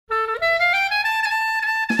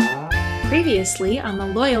Previously on the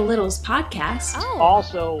Loyal Littles podcast.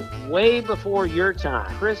 Also, way before your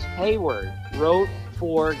time, Chris Hayward wrote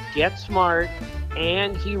for Get Smart,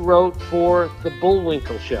 and he wrote for The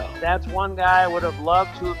Bullwinkle Show. That's one guy I would have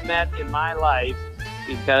loved to have met in my life,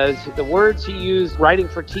 because the words he used writing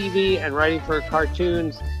for TV and writing for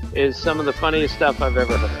cartoons is some of the funniest stuff I've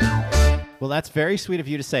ever heard. Well, that's very sweet of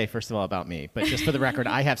you to say, first of all, about me. But just for the record,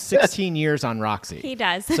 I have 16 years on Roxy. He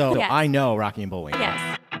does. So Yes. I know Rocky and Bullwinkle.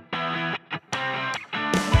 Yes.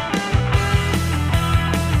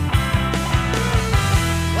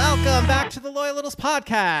 Welcome back to the Loyal Littles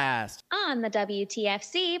podcast. On the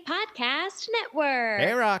WTFC Podcast Network.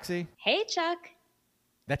 Hey, Roxy. Hey, Chuck.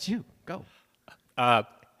 That's you. Go.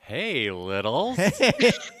 Hey, Littles.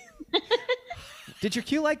 Hey. Did your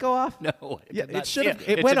cue light go off? No, Yeah, did not. it should have.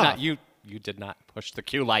 Yeah, It went did off. Not. You did not push the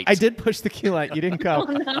cue light. I did push the cue light. You didn't go.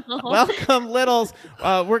 Oh, no. Welcome, Littles.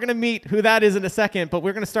 We're going to meet who that is in a second, but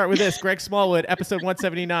we're going to start with this. Greg Smallwood, episode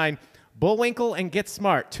 179. Bullwinkle and Get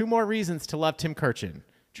Smart. 2 more reasons to love Tim Kirchin.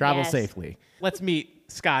 Travel Yes. safely. Let's meet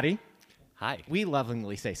Scotty. Hi. We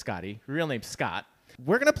lovingly say Scotty. Real name's Scott.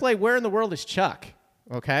 We're going to play Where in the World is Chuck?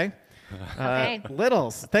 Okay? Okay.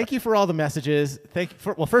 Littles, thank you for all the messages.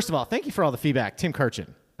 Well, first of all, thank you for all the feedback. Tim Kirchin.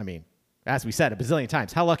 I mean, as we said a bazillion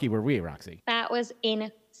times, how lucky were we, Roxy? That was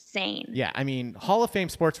insane. Yeah, I mean, Hall of Fame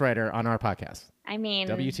sports writer on our podcast. I mean,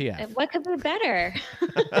 WTF. what could be better?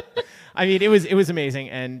 I mean, it was amazing,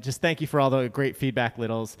 and just thank you for all the great feedback,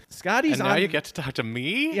 Littles. Scotty's And now on. you get to talk to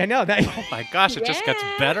me? Yeah, no, that. Oh my gosh, it just gets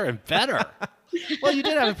Yeah. better and better. Well, you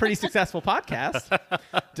did have a pretty successful podcast.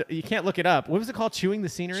 You can't look it up. What was it called? Chewing the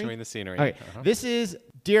Scenery? Chewing the Scenery. Okay, this is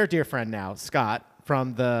dear friend now, Scott,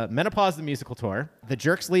 from the Menopause the Musical Tour. The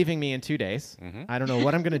Jerk's leaving me in 2 days. I don't know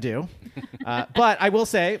what I'm going to do. But I will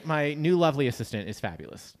say my new lovely assistant is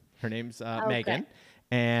fabulous. Her name's Megan. good.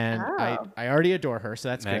 And Oh. I already adore her, so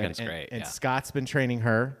that's Megan's good. great, And yeah. Scott's been training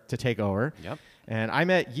her to take over. Yep. And I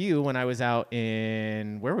met you when I was out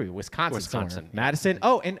in, where were we? Wisconsin. Wisconsin, yeah. Madison.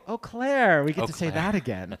 Oh, and Eau Claire. We get Eau to say Claire. that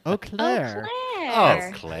again. Eau Claire.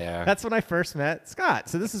 Oh, Claire. That's when I first met Scott.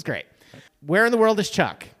 So this is great. Where in the world is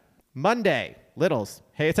Chuck? Monday, Littles,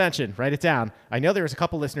 pay attention, write it down. I know there's a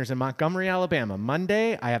couple listeners in Montgomery, Alabama.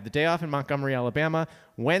 Monday, I have the day off in Montgomery, Alabama.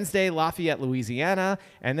 Wednesday, Lafayette, Louisiana.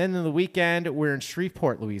 And then in the weekend, we're in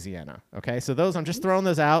Shreveport, Louisiana. Okay, so those, I'm just throwing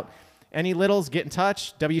those out. Any Littles, get in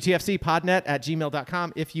touch.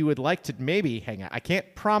 WTFCpodnet@gmail.com if you would like to maybe hang out. I can't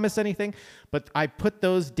promise anything, but I put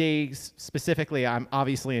those days specifically. I'm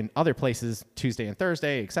obviously in other places, Tuesday and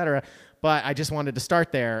Thursday, etc. But I just wanted to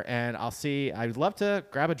start there, and I'll see. I'd love to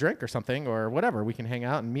grab a drink or something or whatever. We can hang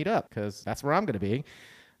out and meet up because that's where I'm going to be.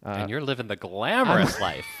 And you're living the glamorous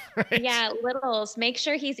life. Yeah, Littles, make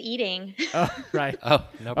sure he's eating. Oh, right. Oh,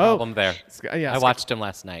 no problem there. Yeah, I watched him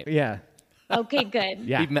last night. Yeah. Okay, good.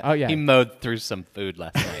 Yeah. He He mowed through some food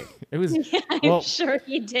last night. It was. I'm well, sure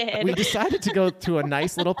he did. we decided to go to a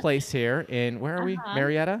nice little place here in, where are we?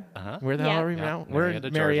 Marietta? Where the hell Yeah. are we Yeah, now? We're in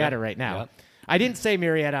Marietta, Marietta Georgia. right now. Yep. I didn't say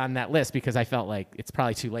Marietta on that list because I felt like it's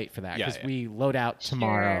probably too late for that Yeah, because yeah. we load out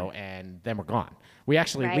tomorrow and then we're gone. We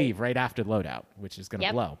actually Right. leave right after loadout, which is going to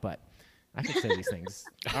Yep. blow, but I can say these things.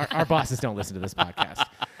 Our bosses don't listen to this podcast.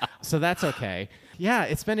 So that's okay. Yeah,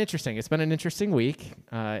 it's been interesting. It's been an interesting week,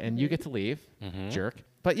 and you get to leave, jerk.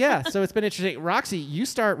 But yeah, so it's been interesting. Roxy, you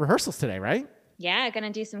start rehearsals today, right? Yeah,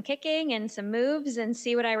 gonna do some kicking and some moves and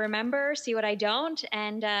see what I remember, see what I don't.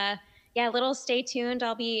 And yeah, Littles, stay tuned.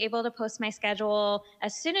 I'll be able to post my schedule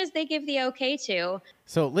as soon as they give the okay to.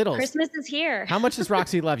 So Littles, Christmas is here. how much does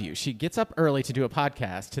Roxy love you? She gets up early to do a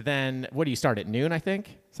podcast to then, what do you start at noon, I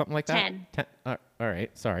think? Something like that? 10. All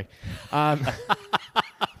right, sorry.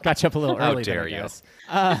 Got you up a little How early then, dare I you. guess.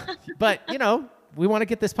 But, you know, we want to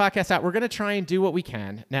get this podcast out. We're going to try and do what we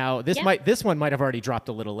can. Now, this one might have already dropped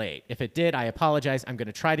a little late. If it did, I apologize. I'm going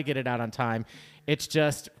to try to get it out on time. It's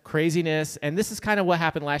just craziness. And this is kind of what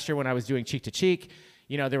happened last year when I was doing Cheek to Cheek.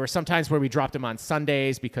 You know, there were some times where we dropped them on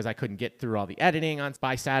Sundays because I couldn't get through all the editing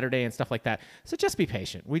by Saturday and stuff like that. So just be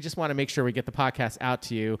patient. We just want to make sure we get the podcast out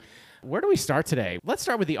to you. Where do we start today? Let's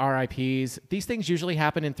start with the RIPs. These things usually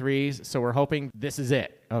happen in threes, so we're hoping this is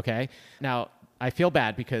it, okay? Now, I feel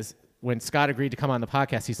bad because when Scott agreed to come on the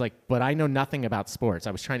podcast, he's like, but I know nothing about sports.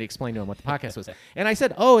 I was trying to explain to him what the podcast was. And I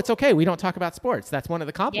said, oh, it's okay. We don't talk about sports. That's one of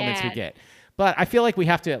the compliments we Yeah. get. But I feel like we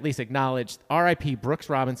have to at least acknowledge RIP Brooks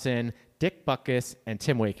Robinson, Dick Butkus, and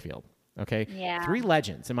Tim Wakefield. Okay? Yeah. 3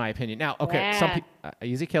 legends, in my opinion. Now, okay, Yeah.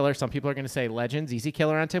 easy killer. Some people are going to say legends, easy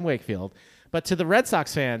killer on Tim Wakefield. But to the Red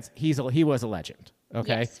Sox fans, he was a legend.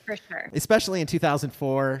 Okay? Yes, for sure. Especially in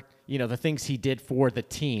 2004, you know, the things he did for the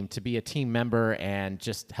team to be a team member and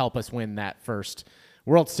just help us win that first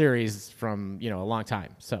World Series from, you know, a long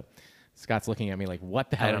time. So Scott's looking at me like, what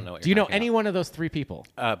the hell? I don't know what Do you you're know talking any one of those three people?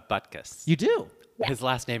 Butkus. You do? His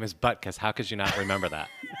last name is Butkus. How could you not remember that?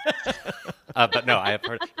 But no, I have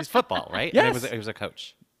heard. He's football, right? Yes. And he was a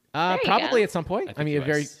coach. you Probably go. at some point. I I think mean, he a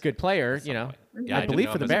very was good player, at you know. some point. Yeah, I didn't believe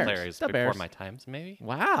know for the him as a Bears. player. He's The before Bears. my times, maybe.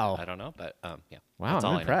 Wow. I don't know, but yeah. Wow, That's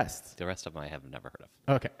all I'm I know. impressed. The rest of them I have never heard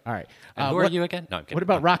of. Okay, all right. And who are you again? No, I'm kidding. What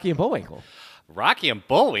about Rocky and Bullwinkle? Rocky and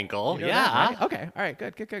Bullwinkle? You know Yeah. that, right? Okay, all right,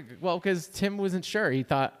 good. Well, because Tim wasn't sure. He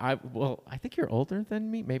thought, I think you're older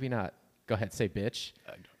than me. Maybe not. Go ahead, say bitch.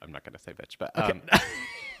 I'm not going to say bitch, but Okay.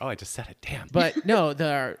 oh, I just said it. Damn. But no,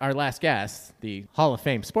 our last guest, the Hall of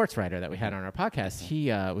Fame sports writer that we had on our podcast, he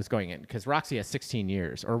was going in because Roxy has 16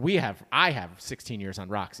 years, or I have 16 years on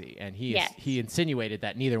Roxy, and he insinuated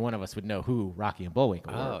that neither one of us would know who Rocky and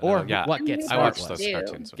Bullwinkle were, or what Get I Smart watched was. those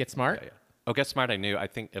cartoons. Get Smart? Yeah. Oh, Get Smart, I knew. I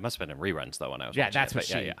think it must have been in reruns, though, when I was Yeah, watching that's it,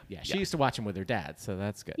 what but she used to watch them with her dad, so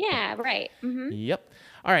that's good. Yeah, right. Mm-hmm. Yep.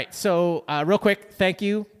 All right, so real quick, thank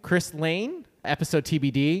you, Chris Lane, episode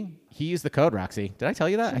TBD. He used the code, Roxy. Did I tell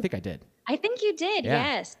you that? I think I did. I think you did.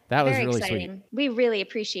 Yeah, Yes. that was Very really exciting. sweet. We really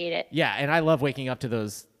appreciate it. Yeah, and I love waking up to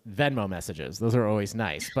those Venmo messages. Those are always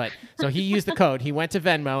nice. But so he used the code. He went to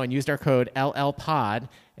Venmo and used our code LLPOD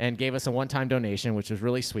and gave us a one-time donation, which was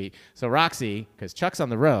really sweet. So Roxy, because Chuck's on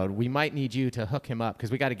the road, we might need you to hook him up because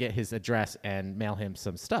we got to get his address and mail him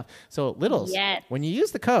some stuff. So Littles, Yes. when you use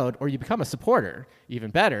the code or you become a supporter, even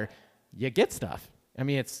better, you get stuff. I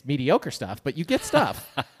mean, it's mediocre stuff, but you get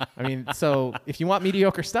stuff. I mean, so if you want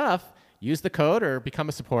mediocre stuff, use the code or become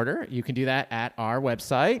a supporter. You can do that at our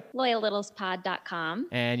website. LoyalLittlesPod.com.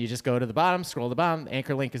 And you just go to the bottom, scroll to the bottom. The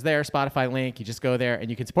Anchor link is there, Spotify link. You just go there, and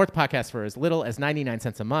you can support the podcast for as little as 99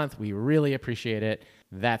 cents a month. We really appreciate it.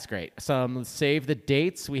 That's great. Save the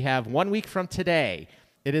dates. We have 1 week from today.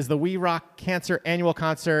 It is the We Rock Cancer annual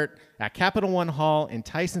concert at Capital One Hall in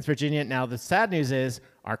Tysons, Virginia. Now, the sad news is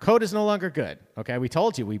our code is no longer good. Okay, we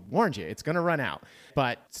told you, we warned you, it's going to run out.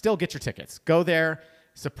 But still get your tickets. Go there,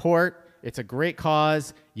 support. It's a great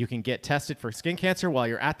cause. You can get tested for skin cancer while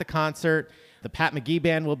you're at the concert. The Pat McGee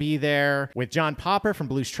Band will be there with John Popper from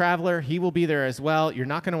Blues Traveler. He will be there as well. You're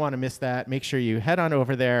not going to want to miss that. Make sure you head on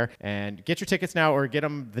over there and get your tickets now or get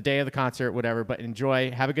them the day of the concert, whatever. But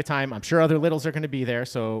enjoy. Have a good time. I'm sure other Littles are going to be there,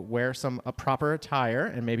 so wear some proper attire,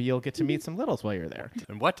 and maybe you'll get to meet some Littles while you're there.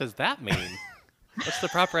 And what does that mean? What's the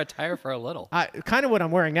proper attire for a little? Kind of what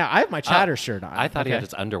I'm wearing now. I have my Chatter shirt on. I thought he had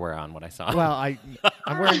his underwear on when I saw him. Well,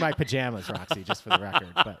 I'm wearing my pajamas, Roxy, just for the record.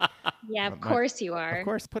 But Yeah, of course you are. of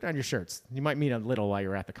course, put on your shirts. You might meet a Little while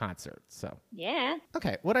you're at the concert. So Yeah.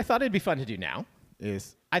 okay, what I thought it'd be fun to do now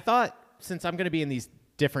is I thought since I'm going to be in these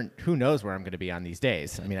different, who knows where I'm going to be on these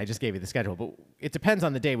days. I mean, I just gave you the schedule, but it depends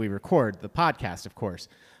on the day we record the podcast, of course.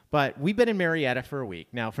 But we've been in Marietta for a week.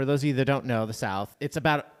 Now, for those of you that don't know the South, it's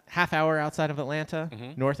about half hour outside of Atlanta,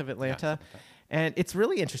 north of Atlanta. Yeah, and it's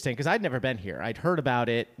really interesting because I'd never been here. I'd heard about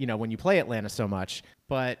it, you know, when you play Atlanta so much.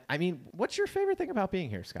 But, I mean, what's your favorite thing about being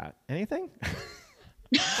here, Scott? Anything?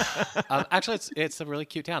 Actually, it's a really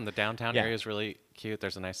cute town. The downtown area is really cute.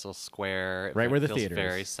 There's a nice little square. Right where the feels theater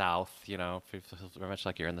very is. South, you know, feels very much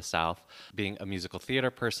like you're in the South. Being a musical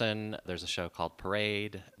theater person, there's a show called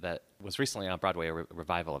Parade that was recently on Broadway, a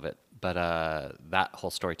revival of it. But that whole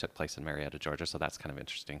story took place in Marietta, Georgia, so that's kind of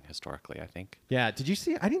interesting historically, I think. Yeah. Did you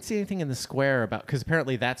see? I didn't see anything in the square about, because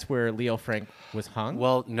apparently that's where Leo Frank was hung.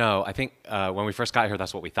 Well, no, I think when we first got here,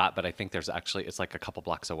 that's what we thought. But I think there's actually, it's like a couple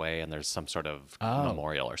blocks away, and there's some sort of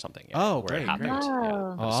memorial or something. Oh, where great, it happened. great.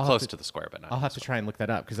 Yeah. Oh, It's close to the square, but not. I'll have to try and look that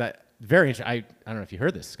up because I don't know if you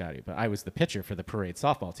heard this, Scotty, but I was the pitcher for the Parade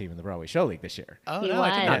softball team in the Broadway Show League this year. Oh, He no, I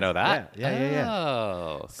did not was. know that. Yeah.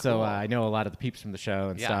 Oh, So cool. I know a lot of the peeps from the show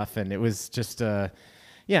and Yeah. stuff, and it was just, and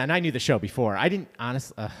I knew the show before. I didn't,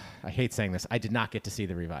 honestly, I hate saying this, I did not get to see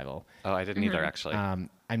the revival. Oh, I didn't either, actually. I'm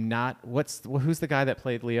not, who's the guy that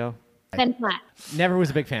played Leo? Ben Platt. Never was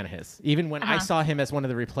a big fan of his. Even when I saw him as one of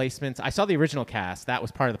the replacements, I saw the original cast. That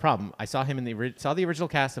was part of the problem. I saw him in the original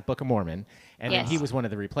cast of Book of Mormon, and then he was one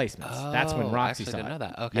of the replacements. That's when Oh, Roxy I actually saw didn't it. know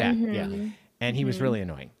that. Okay. Yeah. And he was really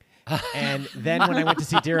annoying. And then when I went to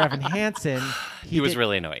see Dear Evan Hansen, He was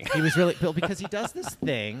really annoying. He was really because he does this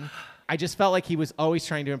thing. I just felt like he was always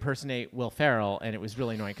trying to impersonate Will Ferrell, and it was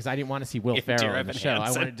really annoying because I didn't want to see Will Dear Ferrell in the Evan show. I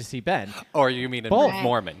Hansen. wanted to see Ben. Or you mean in Both.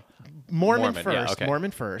 Mormon? Mormon yeah, first, okay.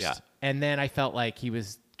 Mormon first, Yeah. and then I felt like he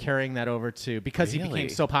was carrying that over to, because he Really? became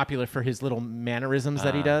so popular for his little mannerisms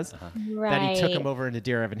that he does, that he took him over into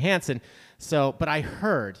Dear Evan Hansen. So, but I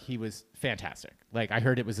heard he was fantastic. Like I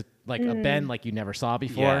heard it was like a Ben like you never saw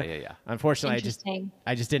before. Yeah. Unfortunately, Interesting.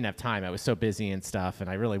 I just didn't have time. I was so busy and stuff, and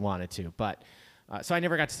I really wanted to, but so I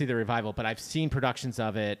never got to see the revival. But I've seen productions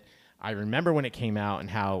of it. I remember when it came out and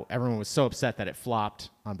how everyone was so upset that it flopped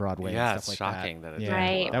on Broadway. Yeah, and it's stuff like shocking that it yeah.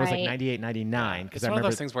 Right, That was like right. 98, 99. It's I one remember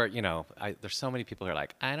of those things where, there's so many people who are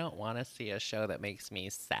like, I don't want to see a show that makes me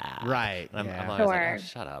sad. Right, And I'm yeah. always like, Sure. oh,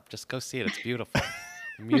 shut up. Just go see it. It's beautiful.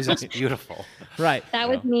 The music's beautiful. Right. That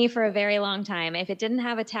was me for a very long time. If it didn't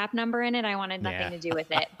have a tap number in it, I wanted nothing Yeah. to do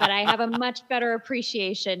with it. But I have a much better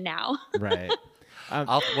appreciation now. Right.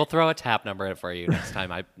 We'll throw a tap number in it for you next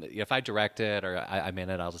time. If I direct it or I'm in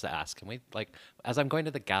it, I'll just ask, can we, like, as I'm going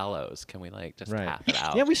to the gallows, can we, like, just Right. tap it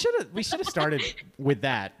out? Yeah, we should have started with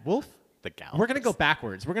that. The gallows. We're gonna go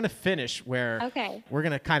backwards. We're gonna finish where Okay. we're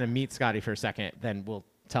gonna kind of meet Scotty for a second. Then we'll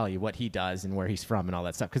tell you what he does and where he's from and all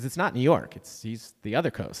that stuff. Because it's not New York. He's the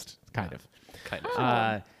other coast, kind of. Kind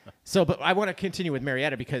of. But I want to continue with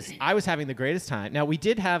Marietta because I was having the greatest time. Now, we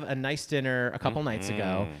did have a nice dinner a couple nights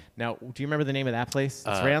ago. Now, do you remember the name of that place? It's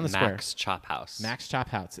right on the square. Max Chop House. Max Chop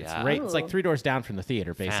House. It's Yeah. right. It's like Ooh. 3 doors down from the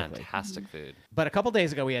theater, basically. Fantastic food. But a couple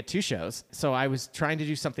days ago, we had 2 shows. So I was trying to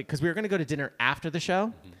do something because we were going to go to dinner after the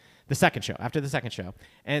show. The second show, after the second show.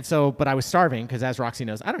 And so, but I was starving because as Roxy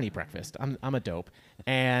knows, I don't eat breakfast. I'm a dope.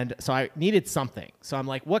 And so I needed something. So I'm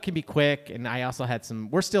like, what can be quick? And I also had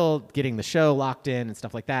we're still getting the show locked in and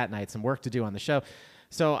stuff like that. And I had some work to do on the show.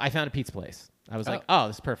 So I found a pizza place. I was like, oh,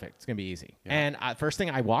 this is perfect. It's going to be easy. Yeah. And first thing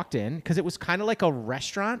I walked in, because it was kind of like a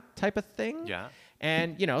restaurant type of thing. Yeah.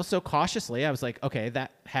 And, so cautiously, I was like, okay,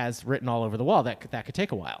 that has written all over the wall. That could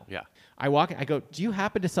take a while. Yeah. I walk in, I go, do you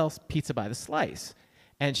happen to sell pizza by the slice?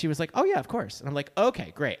 And she was like, oh, yeah, of course. And I'm like,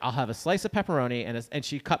 okay, great. I'll have a slice of pepperoni. And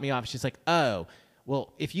she cut me off. She's like, oh,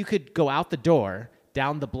 well, if you could go out the door,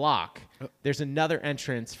 down the block, there's another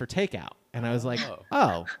entrance for takeout. And I was like,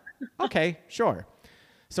 oh, okay, sure.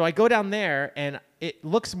 So I go down there, and it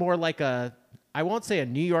looks more like I won't say a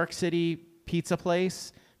New York City pizza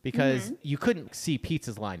place, because you couldn't see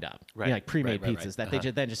pizzas lined up, Right. like pre-made Right. pizzas that they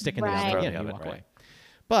then just stick in the Right. oven. Throw You in the know, you oven, walk right. away.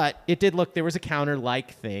 But it did look, there was a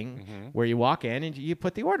counter-like thing where you walk in and you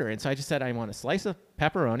put the order in. So I just said, I want a slice of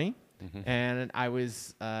pepperoni. And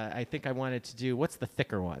I think I wanted to do, what's the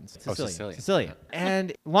thicker ones? Sicilian.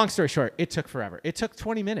 And long story short, it took forever. It took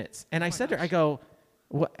 20 minutes. And I said to her, I go,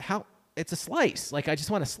 what, how? It's a slice. Like, I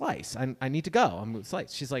just want a slice. I need to go. I'm a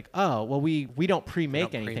slice. She's like, oh, well, we don't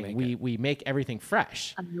pre-make anything. We make everything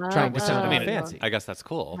fresh. Trying to sound fancy. I guess that's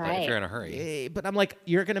cool, but if you're in a hurry. But I'm like,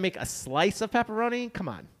 you're going to make a slice of pepperoni? Come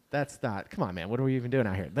on. Come on, man. What are we even doing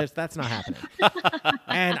out here? That's not happening.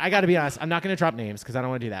 And I got to be honest, I'm not going to drop names because I don't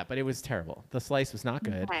want to do that, but it was terrible. The slice was not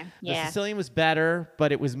good. Okay. The Yeah. Sicilian was better,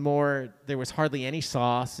 but it was more, there was hardly any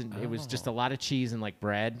sauce, and it was just a lot of cheese and like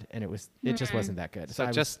bread, and it just wasn't that good. So I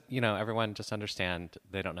was- just, everyone just understand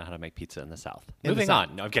they don't know how to make pizza in the South. In the Moving South.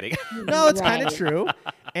 on. No, I'm kidding. No, it's kind of Right. true.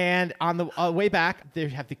 And on the way back, they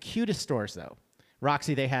have the cutest stores, though.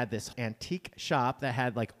 Roxy, they had this antique shop that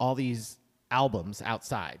had like all these albums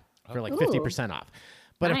outside for like 50% off.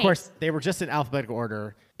 But of Nice. course, they were just in alphabetical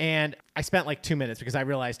order. And I spent like 2 minutes because I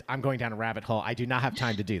realized I'm going down a rabbit hole. I do not have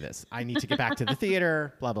time to do this. I need to get back to the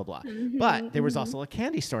theater, blah, blah, blah. But there was also a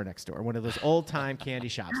candy store next door, one of those old time candy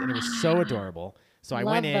shops. And it was so adorable. So I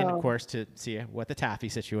went in, of those. course, to see what the taffy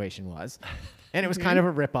situation was. And it was kind of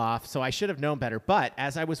a ripoff. So I should have known better. But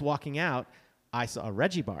as I was walking out, I saw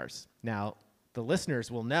Reggie bars. Now, the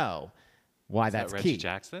listeners will know why Is that's that Reggie key.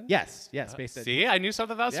 Jackson? Yes, based on- See, I knew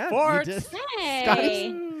something about Yeah, you sports. did.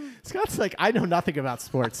 Hey. Scott's like, I know nothing about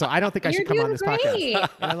sports, so I don't think I should You're come on doing this great. podcast.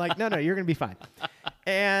 And I'm like, no, you're going to be fine.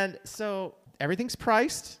 And so everything's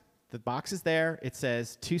priced. The box is there. It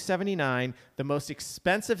says $2.79. The most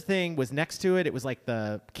expensive thing was next to it. It was like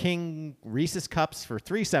the King Reese's cups for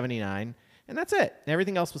 $3.79. And that's it.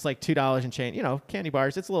 Everything else was like $2 and change. Candy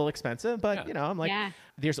bars, it's a little expensive, but I'm like, Yeah.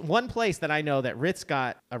 there's one place that I know that Ritz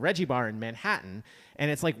got a Reggie bar in Manhattan,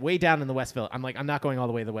 and it's like way down in the West Village. I'm like, I'm not going all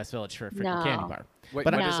the way to the West Village for a freaking No. candy bar. Wait,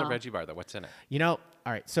 But what is a No. Reggie bar, though? What's in it? all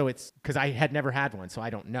right, so it's because I had never had one, so I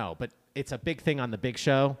don't know, but it's a big thing on the Big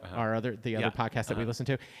Show, the other podcast that we listen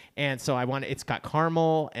to, and so it's got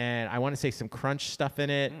caramel and I want to say some crunch stuff in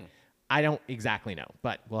it. I don't exactly know,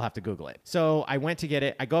 but we'll have to Google it. So I went to get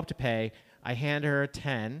it. I go up to pay. I hand her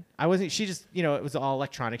 10. She just, it was all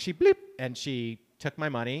electronic. She bleep, and she took my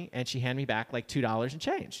money and she handed me back like $2 and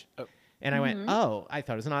change. Oh. And I went, oh, I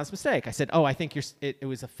thought it was an honest mistake. I said, oh, I think it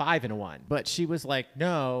was a 5 and a 1. But she was like,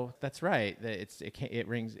 no, that's right. It's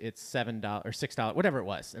 $7 or $6, whatever it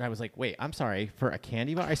was. And I was like, wait, I'm sorry, for a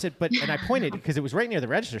candy bar? I said, and I pointed because it was right near the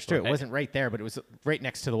registers too. It wasn't right there, but it was right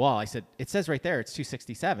next to the wall. I said, it says right there, it's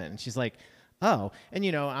 $2.67. And she's like, oh, and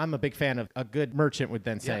I'm a big fan of a good merchant would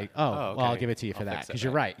then say, Yeah. oh, Oh, well, I'll okay. give it to you for I'll that fix it because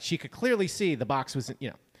you're then. right. She could clearly see the box was,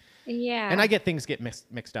 Yeah. and I get things get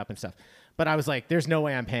mixed up and stuff. But I was like, there's no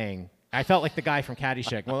way I'm paying I felt like the guy from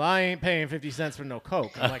Caddyshack. Well, I ain't paying 50 cents for no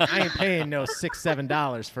Coke. I'm like, I ain't paying no $6,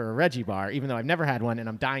 $7 for a Reggie bar, even though I've never had one and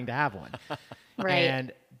I'm dying to have one.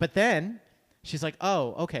 Right. But then she's like,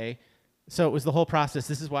 oh, okay. So it was the whole process.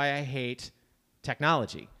 This is why I hate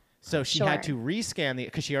technology. So she had to rescan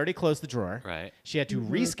because she already closed the drawer. Right. She had to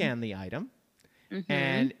rescan the item.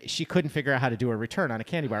 And she couldn't figure out how to do a return on a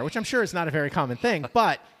candy bar, which I'm sure is not a very common thing,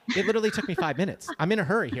 but it literally took me 5 minutes. I'm in a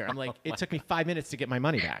hurry here. I'm like, it took me 5 minutes to get my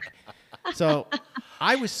money back. So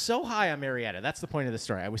I was so high on Marietta. That's the point of the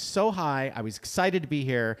story. I was so high. I was excited to be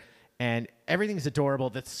here. And everything's adorable.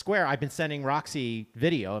 The square, I've been sending Roxy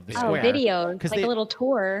video of the square. Oh, video. Like a little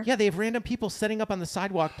tour. Yeah, they have random people setting up on the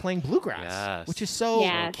sidewalk playing bluegrass, which is so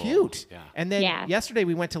cute. Yeah. And then yesterday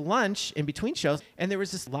we went to lunch in between shows, and there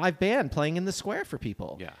was this live band playing in the square for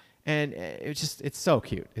people. Yeah. And it's so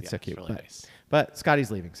cute. It's so cute. Really nice. But Scotty's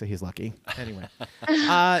leaving, so he's lucky. Anyway,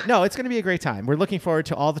 no, it's going to be a great time. We're looking forward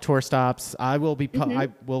to all the tour stops. I will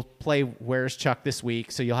play Where's Chuck this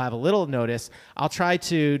week, so you'll have a little notice. I'll try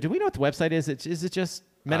to. Do we know what the website is? Is it just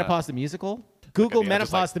Menopause the Musical? Google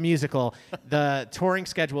Menopause the Musical. The touring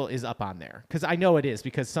schedule is up on there because I know it is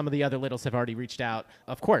because some of the other Littles have already reached out.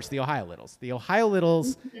 Of course, the Ohio Littles. The Ohio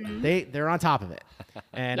Littles, they're on top of it.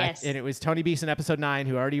 And and it was Tony Beeson, episode 9,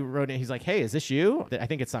 who already wrote it. He's like, hey, is this you? I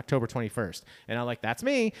think it's October 21st. And I'm like, that's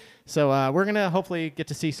me. So we're going to hopefully get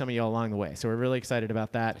to see some of you along the way. So we're really excited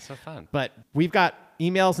about that. That's so fun. But we've got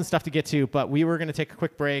emails and stuff to get to, but we were going to take a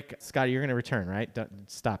quick break. Scotty, you're going to return, right?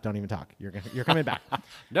 Don't even talk. You're coming back.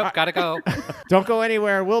 Nope, gotta go. Don't go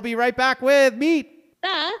anywhere. We'll be right back with Meet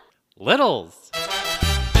the Littles.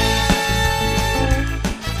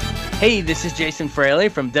 Hey, this is Jason Fraley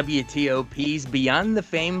from WTOP's Beyond the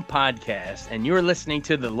Fame podcast, and you're listening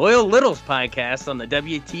to the Loyal Littles podcast on the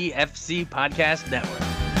WTFC Podcast Network.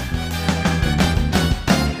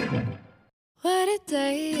 What a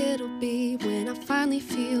day it'll be when I finally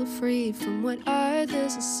feel free from what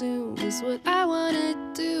others assume is what I want to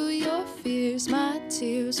do. Your fears, my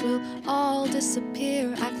tears will all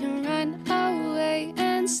disappear. I can run away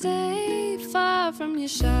and stay far from your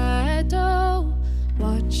shadow,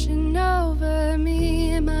 watching over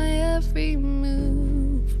me in my every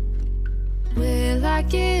move. Will I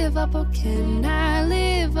give up or can I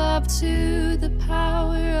live up to the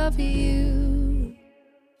power of you?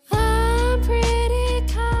 I'm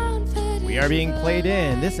pretty confident. We are being played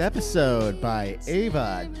in this episode by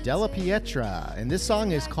Ava Della Pietra, and this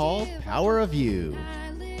song is called Power of You.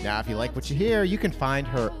 Now, if you like what you hear, you can find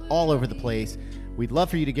her all over the place. We'd love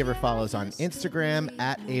for you to give her follows on Instagram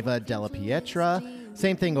at Ava Della Pietra.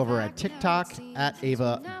 Same thing over at TikTok at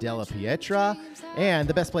Ava Della Pietra. And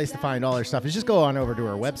the best place to find all her stuff is just go on over to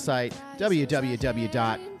her website,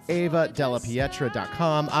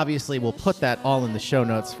 www.avadelapietra.com. Obviously, we'll put that all in the show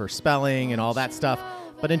notes for spelling and all that stuff.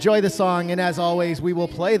 But enjoy the song, and as always, we will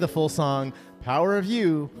play the full song, Power of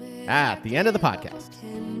You, at the end of the podcast.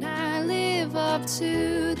 Can I live up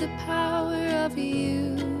to the power of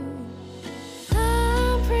you?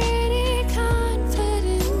 I'm pretty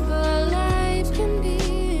confident, but life can be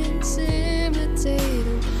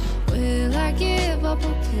intimidating. Will I give up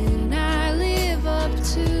or can I live up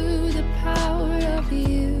to the power of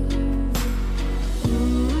you?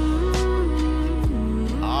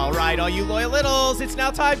 All right, all you loyal littles, it's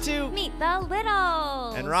now time to Meet the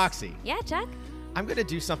Littles. And Roxy, Yeah, Chuck. I'm going to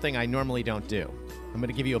do something I normally don't do. I'm going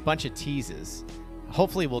to give you a bunch of teases.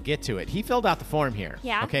 Hopefully we'll get to it. He filled out the form here.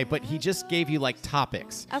 Yeah. Okay, but he just gave you like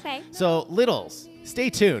topics. Okay. So, Littles, stay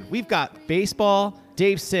tuned. We've got baseball,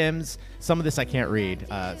 Dave Sims. Some of this I can't read.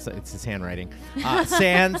 So it's his handwriting.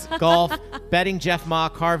 Sands, golf, betting Jeff Ma,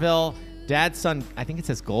 Carville, Dad's son, I think it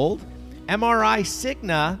says Gold, MRI,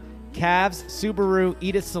 Cigna, Cavs, Subaru,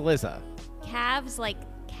 Edith Saliza. Calves like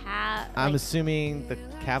I'm assuming the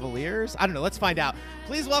Cavaliers? I don't know. Let's find out.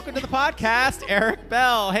 Please welcome to the podcast, Eric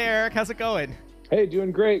Bell. Hey, Eric. How's it going? Hey,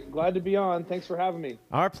 doing great. Glad to be on. Thanks for having me.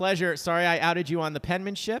 Our pleasure. Sorry I outed you on the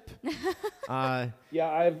penmanship. Yeah,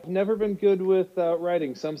 I've never been good with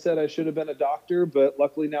writing. Some said I should have been a doctor, but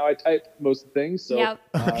luckily now I type most things, so Yep.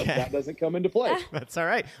 that doesn't come into play. That's all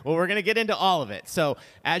right. Well, we're going to get into all of it. So,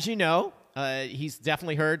 as you know, he's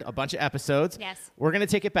definitely heard a bunch of episodes. Yes. We're going to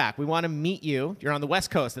take it back. We want to meet you. You're on the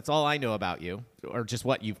West Coast. That's all I know about you, or just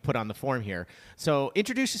what you've put on the form here. So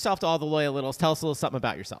introduce yourself to all the loyal littles. Tell us a little something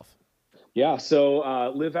about yourself. Yeah,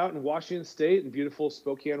 so live out in Washington State, in beautiful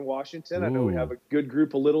Spokane, Washington. Ooh. I know we have a good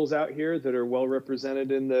group of littles out here that are well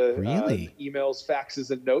represented in the emails,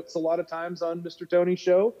 faxes, and notes a lot of times on Mr. Tony's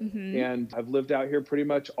show. Mm-hmm. And I've lived out here pretty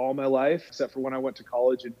much all my life, except for when I went to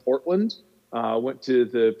college in Portland. Went to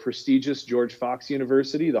the prestigious George Fox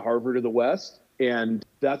University, the Harvard of the West. And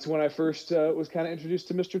that's when I first was kind of introduced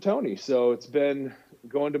to Mr. Tony. So it's been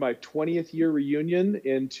going to my 20th year reunion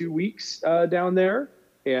in 2 weeks down there.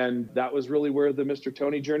 And that was really where the Mr.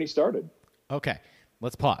 Tony journey started. Okay,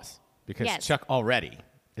 let's pause because Chuck already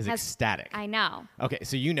is ecstatic. I know. Okay,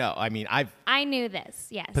 so I mean, I knew this,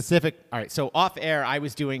 yes. Pacific, all right, so off air, I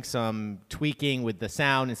was doing some tweaking with the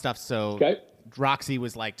sound and stuff, so Roxy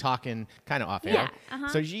was like talking kind of off air. Yeah,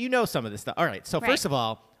 So you know some of this stuff. All right, so first of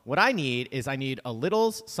all, what I need is a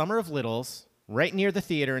Littles, Summer of Littles, right near the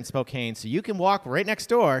theater in Spokane, so you can walk right next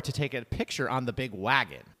door to take a picture on the big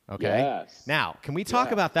wagon. Okay. Yes. Now, can we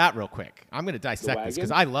talk about that real quick? I'm going to dissect this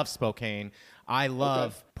because I love Spokane. I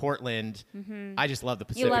love Portland. I just love the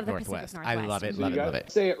Pacific Northwest. I love it, love it, love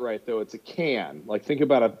it. Say it right, though. It's a can. Like, think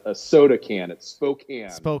about a soda can. It's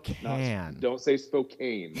Spo-can. Spokane. Don't say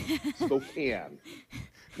Spokane. Spokane.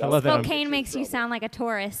 I love that Spokane makes you sound like a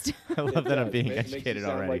tourist. I love that I'm being Makes educated you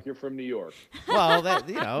sound already. like you're from New York. Well,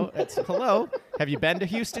 it's hello. Have you been to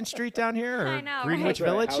Houston Street down here or I know, Greenwich right?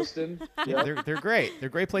 Village? Houston. They're great. They're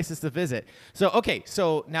great places to visit.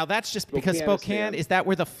 So now that's just because Spokane. Is that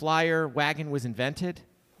where the flyer wagon was invented?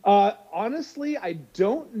 Honestly, I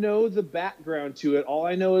don't know the background to it. All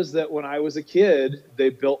I know is that when I was a kid, they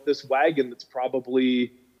built this wagon that's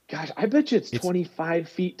probably, gosh, I bet you it's 25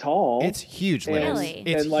 feet tall. It's huge, Really?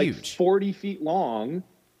 It's and like huge. 40 feet long.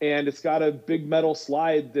 And it's got a big metal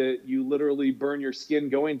slide that you literally burn your skin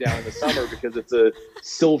going down in the summer because it's a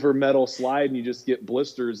silver metal slide and you just get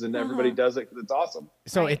blisters and everybody does it because it's awesome.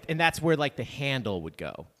 So and that's where like the handle would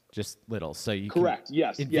go, just little, so you can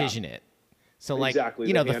envision it. So like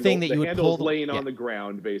exactly. the thing that you would pull laying on the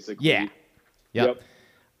ground basically. Yeah. Yep.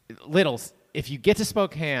 Littles. If you get to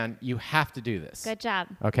Spokane, you have to do this. Good job.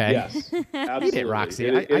 Okay. Yes. Absolutely. You did, Roxy.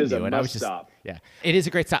 It I is knew a it. I was must just stop. Yeah. It is a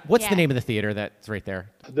great stop. What's the name of the theater that's right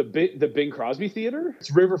there? The Bing Crosby Theater?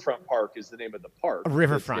 It's Riverfront Park is the name of the park.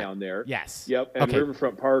 Riverfront. Down there. Yes. Yep. And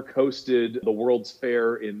Riverfront Park hosted the World's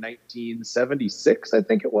Fair in 1976, I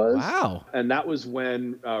think it was. Wow. And that was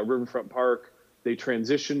when Riverfront Park, they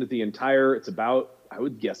transitioned the entire, it's about, I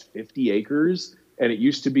would guess, 50 acres. And it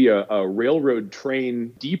used to be a railroad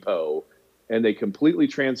train depot. And they completely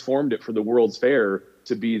transformed it for the World's Fair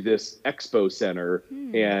to be this expo center.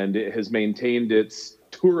 And it has maintained its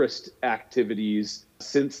tourist activities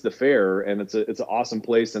since the fair. And it's an awesome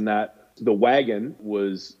place. And that the wagon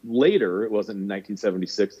was later, it wasn't in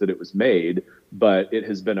 1976 that it was made, but it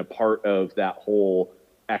has been a part of that whole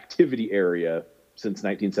activity area since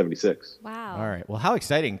 1976. Wow. All right. Well, how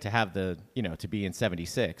exciting to have to be in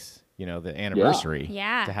 76, the anniversary,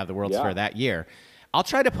 to have the World's Fair that year. I'll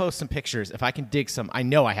try to post some pictures if I can dig some. I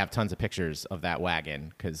know I have tons of pictures of that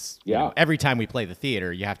wagon because every time we play the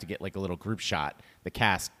theater, you have to get like a little group shot. The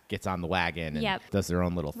cast gets on the wagon and does their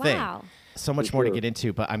own little thing. So much more to get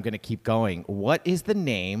into, but I'm going to keep going. What is the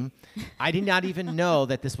name? I did not even know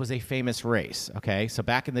that this was a famous race. Okay, so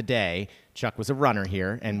back in the day, Chuck was a runner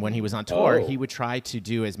here, and when he was on tour, he would try to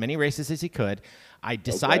do as many races as he could. I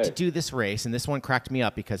decided to do this race, and this one cracked me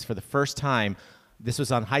up because for the first time, this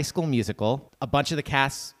was on High School Musical. A bunch of the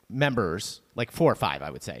cast members, like 4 or 5,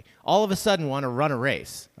 I would say, all of a sudden want to run a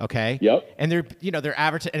race. Okay. Yep. And they're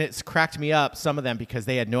advertising, and it's cracked me up, some of them, because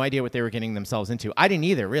they had no idea what they were getting themselves into. I didn't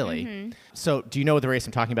either, really. So do you know the race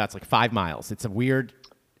I'm talking about? It's like 5 miles. It's a weird.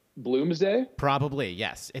 Bloomsday? Probably,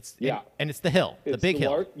 yes. And it's the hill, the big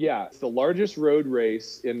hill. It's the largest road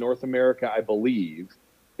race in North America, I believe.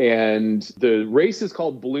 And the race is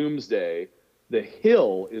called Bloomsday. The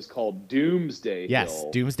hill is called Doomsday Hill. Yes,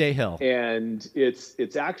 Doomsday Hill. And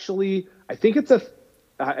it's actually, I think it's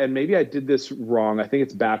and maybe I did this wrong. I think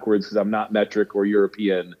it's backwards because I'm not metric or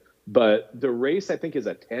European. But the race, I think, is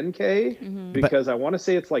a 10K because I want to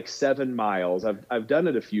say it's like 7 miles. I've done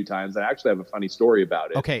it a few times. I actually have a funny story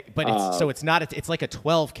about it. Okay, but it's not. It's like a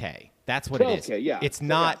 12K. That's what it is. 12K, yeah. It's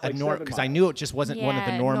not it's like a normal because I knew it just wasn't one of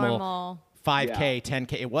the normal 5K,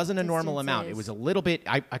 10K. It wasn't a normal amount. It was a little bit.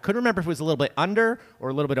 I couldn't remember if it was a little bit under or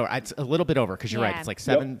a little bit over. It's a little bit over because you're right. It's like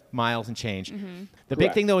 7 miles and change. The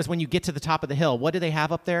big thing though is when you get to the top of the hill, what do they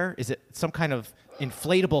have up there? Is it some kind of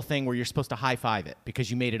inflatable thing where you're supposed to high five it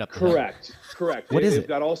because you made it up? Correct. What is it? They've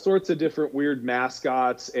got all sorts of different weird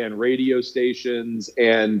mascots and radio stations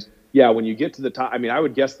and. Yeah, when you get to the top, I mean, I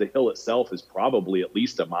would guess the hill itself is probably at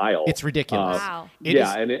least a mile. It's ridiculous. Wow.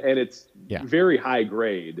 And it's very high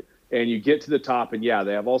grade. And you get to the top, and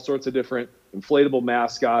they have all sorts of different inflatable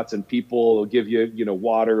mascots, and people will give you,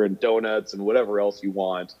 water and donuts and whatever else you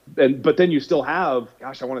want. But then you still have,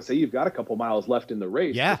 I want to say you've got a couple miles left in the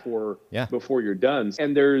race before you're done.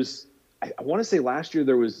 And I want to say last year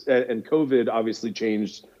there was, and COVID obviously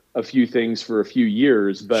changed a few things for a few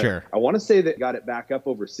years, but Sure. I want to say that got it back up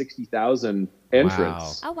over 60,000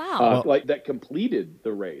 entrants. Oh, wow. Like that completed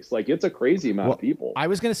the race. Like it's a crazy amount of people. I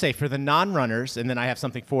was going to say for the non-runners, and then I have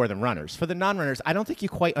something for the runners. For the non-runners, I don't think you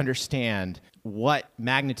quite understand what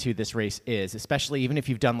magnitude this race is, especially even if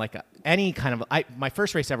you've done like any kind of. My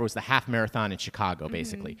first race ever was the half marathon in Chicago,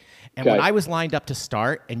 basically. And when I was lined up to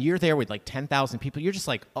start, and you're there with like 10,000 people, you're just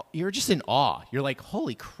like, you're just in awe. You're like,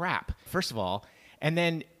 holy crap! First of all, and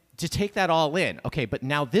then to take that all in. Okay, but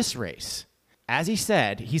now this race. As he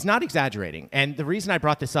said, he's not exaggerating. And the reason I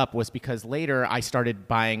brought this up was because later I started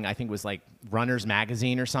buying, I think it was like Runner's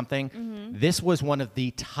Magazine or something. This was one of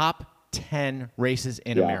the top 10 races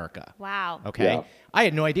in America. Wow. Okay. Yeah. I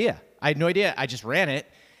had no idea. I just ran it,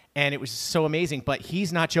 and it was so amazing. But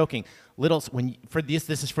he's not joking. Littles,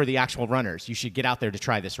 this is for the actual runners. You should get out there to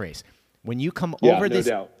try this race. When you come over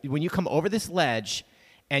when you come over this ledge,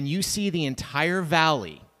 and you see the entire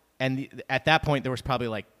valley. And at that point, there was probably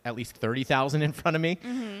like at least 30,000 in front of me.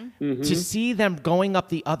 To see them going up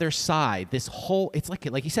the other side, it's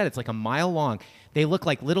like you said, it's like a mile long. They look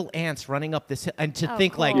like little ants running up this hill. And to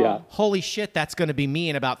think cool. like, holy shit, that's going to be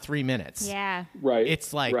me in about 3 minutes. Yeah. Right.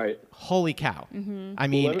 It's like, holy cow. I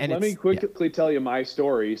mean, let me quickly tell you my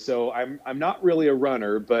story. So I'm not really a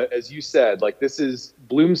runner, but as you said, like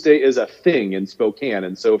Bloomsday is a thing in Spokane.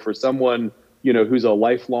 And so for someone, who's a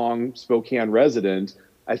lifelong Spokane resident,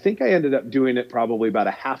 I think I ended up doing it probably about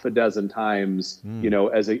a half a dozen times,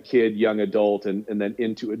 as a kid, young adult, and then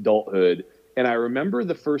into adulthood. And I remember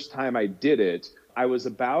the first time I did it, I was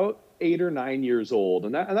about 8 or 9 years old.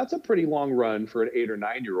 And that's a pretty long run for an 8 or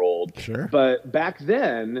 9 year old. Sure. But back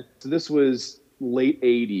then, so this was late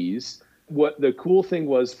 80s. What the cool thing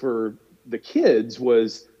was for the kids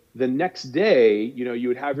was the next day, you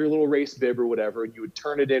would have your little race bib or whatever, and you would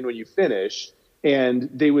turn it in when you finish. And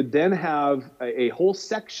they would then have a whole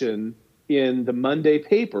section in the Monday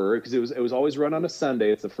paper, because it was always run on a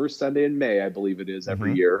Sunday. It's the first Sunday in May, I believe it is,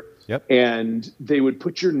 every year. Yep. And they would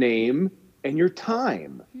put your name and your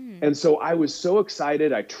time. And so I was so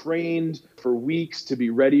excited. I trained for weeks to be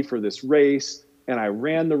ready for this race. And I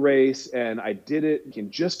ran the race, and I did it in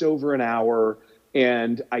just over an hour.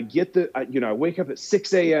 And I I wake up at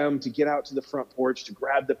 6 a.m. to get out to the front porch to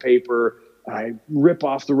grab the paper. I rip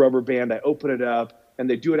off the rubber band, I open it up, and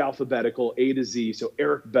they do it alphabetical, A to Z. So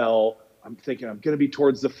Eric Bell, I'm thinking I'm going to be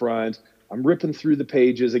towards the front. I'm ripping through the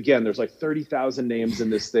pages. Again, there's like 30,000 names in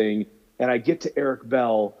this thing. And I get to Eric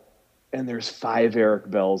Bell, and there's 5 Eric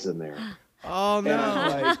Bells in there. Oh, no. And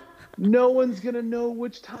I'm like, no one's going to know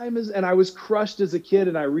which time is. And I was crushed as a kid,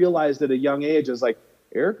 and I realized at a young age, I was like,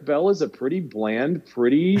 Eric Bell is a pretty bland,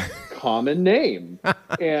 pretty common name.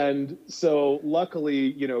 And so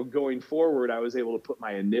luckily, going forward, I was able to put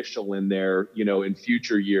my initial in there, in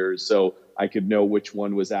future years, so I could know which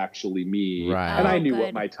one was actually me. Right. And I knew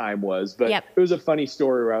what my time was, but it was a funny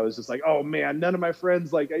story where I was just like, oh man, none of my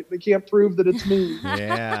friends, they can't prove that it's me.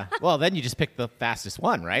 Yeah. Well, then you just pick the fastest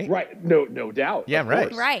one, right? Right. No doubt. Yeah, right.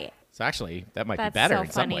 Course. Right. So actually, that might That's be better so in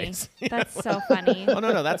some funny. ways. That's so funny. Oh,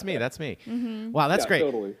 no, that's me. That's me. Wow, that's great.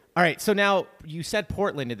 Totally. All right, so now you said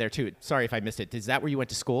Portland in there too. Sorry if I missed it. Is that where you went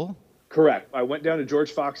to school? Correct. I went down to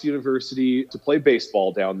George Fox University to play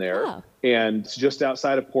baseball down there. Oh. And it's just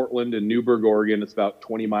outside of Portland in Newburgh, Oregon. It's about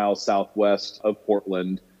 20 miles southwest of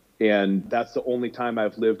Portland. And that's the only time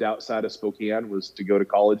I've lived outside of Spokane, was to go to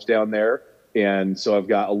college down there. And so I've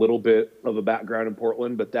got a little bit of a background in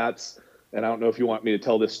Portland, but and I don't know if you want me to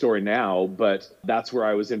tell this story now, but that's where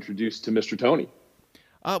I was introduced to Mr. Tony.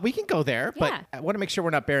 We can go there, but I want to make sure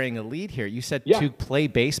we're not burying a lead here. You said to play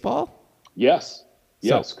baseball? Yes.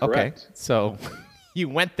 Yes, correct. Okay. So you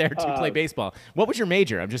went there to play baseball. What was your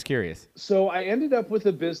major? I'm just curious. So I ended up with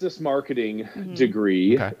a business marketing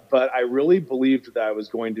degree, but I really believed that I was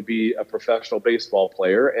going to be a professional baseball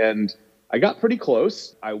player, and I got pretty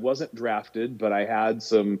close. I wasn't drafted, but I had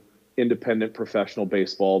some independent professional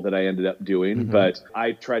baseball that I ended up doing. But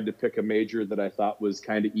I tried to pick a major that I thought was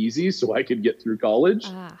kind of easy so I could get through college.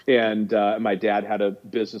 And my dad had a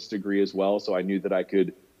business degree as well, so I knew that I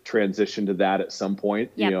could transition to that at some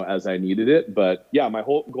point, as I needed it. But yeah, my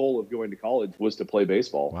whole goal of going to college was to play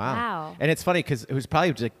baseball. Wow. And it's funny because it was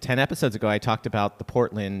probably like 10 episodes ago I talked about the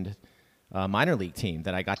Portland minor league team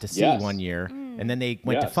that I got to see one year, and then they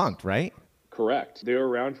went defunct, right? Correct. They were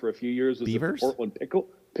around for a few years. Was Beavers? The Portland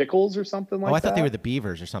Pickles or something like that? Oh, I thought they were the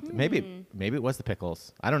Beavers or something. Maybe it was the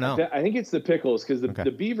Pickles. I don't know. I think it's the Pickles, because the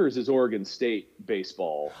Beavers is Oregon State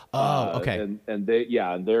baseball. Oh, okay. And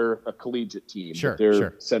they're a collegiate team. Sure,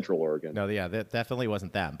 they're Central Oregon. No, that definitely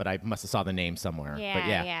wasn't them, but I must have saw the name somewhere. Yeah, but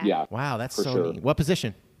yeah. Yeah. Wow, that's for so sure. neat. What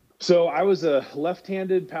position? So I was a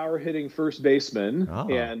left-handed power hitting first baseman. Oh,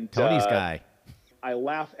 and Tony's guy. I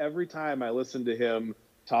laugh every time I listen to him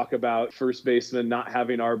talk about first baseman not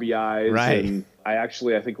having RBIs. Right. And I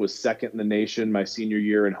think was second in the nation my senior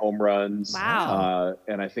year in home runs. Wow.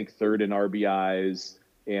 And I think third in RBIs.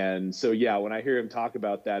 And so, yeah, when I hear him talk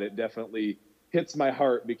about that, it definitely hits my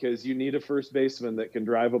heart, because you need a first baseman that can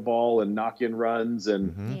drive a ball and knock in runs.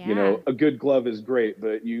 And, you know, a good glove is great,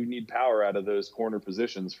 but you need power out of those corner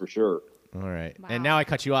positions for sure. All right. Wow. And now I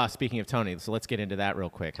cut you off, speaking of Tony. So let's get into that real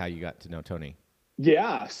quick, how you got to know Tony.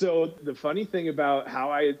 Yeah. So the funny thing about how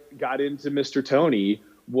I got into Mr. Tony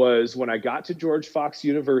was when I got to George Fox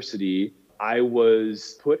University, I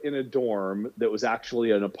was put in a dorm that was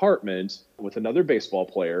actually an apartment with another baseball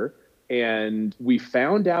player. And we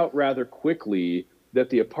found out rather quickly that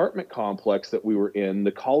the apartment complex that we were in,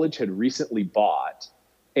 the college had recently bought,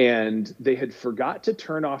 and they had forgot to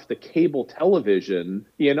turn off the cable television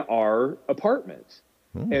in our apartment.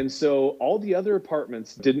 And so all the other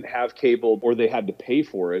apartments didn't have cable, or they had to pay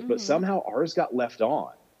for it, but somehow ours got left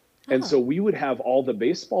on. And so we would have all the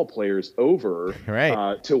baseball players over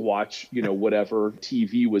to watch, you know, whatever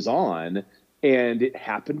TV was on. And it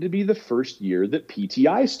happened to be the first year that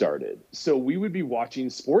PTI started. So we would be watching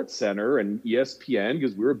Sports Center and ESPN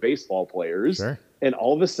because we were baseball players. Sure. And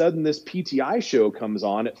all of a sudden this PTI show comes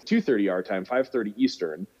on at 2:30 our time, 5:30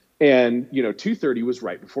 Eastern. And, you know, 2:30 was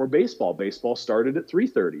right before baseball. Baseball started at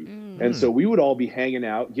 3:30. And so we would all be hanging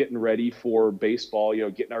out, getting ready for baseball, you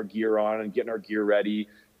know, getting our gear on and getting our gear ready.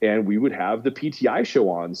 And we would have the PTI show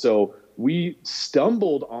on. So we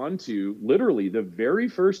stumbled onto literally the very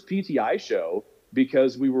first PTI show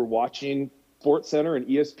because we were watching Sports Center and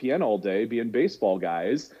ESPN all day, being baseball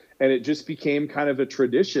guys. And it just became kind of a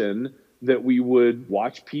tradition that we would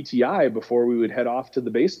watch PTI before we would head off to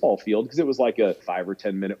the baseball field, because it was like a 5 or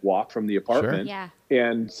 10 minute walk from the apartment. Yeah.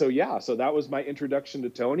 And so, so that was my introduction to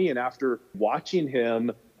Tony. And after watching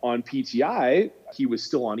him on PTI, he was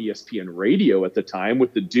still on ESPN radio at the time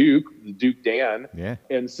with the Duke Dan. Yeah.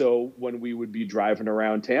 And so when we would be driving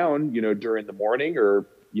around town, you know, during the morning, or,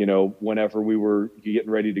 you know, whenever we were getting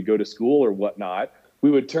ready to go to school or whatnot, we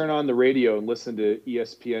would turn on the radio and listen to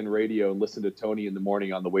ESPN radio and listen to Tony in the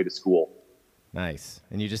morning on the way to school. Nice.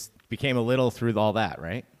 And you just became a little through all that,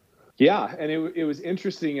 right? Yeah. And it was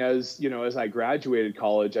interesting, as, you know, as I graduated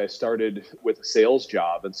college, I started with a sales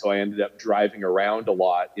job. And so I ended up driving around a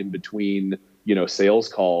lot in between, you know, sales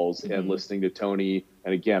calls and listening to Tony.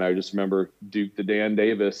 And again, I just remember Duke the Dan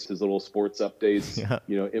Davis, his little sports updates,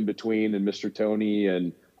 you know, in between, and Mr. Tony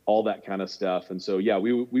and all that kind of stuff. And so,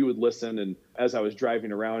 we would listen. And as I was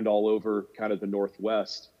driving around all over kind of the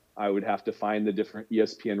Northwest, I would have to find the different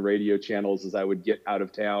ESPN radio channels as I would get out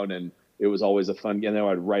of town. And it was always a fun, and then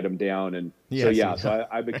I'd write them down. And so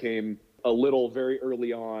I became a little very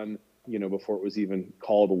early on, you know, before it was even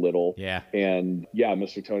called a little. Yeah. And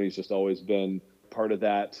Mr. Tony's just always been part of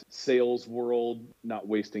that sales world, not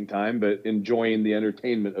wasting time, but enjoying the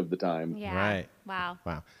entertainment of the time. Yeah. Right. Wow.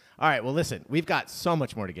 All right. Well, listen, we've got so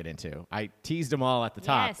much more to get into. I teased them all at the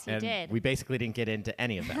top. Yes, you and did. we basically didn't get into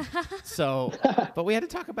any of them. But we had to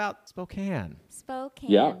talk about Spokane.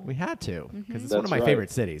 Spokane. Yeah. We had to, because it's That's one of my right.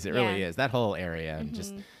 favorite cities. It really Yeah. is. That whole area. And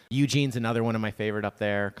just Eugene's another one of my favorite up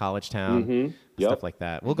there, college town, stuff like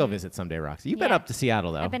that. We'll go visit someday, Roxy. You've been Yeah. up to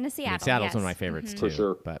Seattle, though. I've been to Seattle, Seattle's one of yes. my favorites, too. For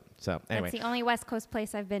sure. But so, anyway. That's the only West Coast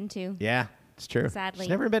place I've been to. Yeah, it's true. Sadly. She's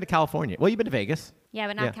never been to California. Well, you've been to Vegas. Yeah,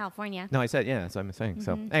 but not California. No, I said, that's what I'm saying.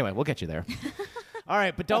 So anyway, we'll get you there. All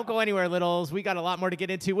right, but don't go anywhere, littles. We got a lot more to get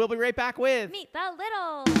into. We'll be right back with Meet the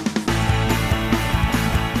Littles.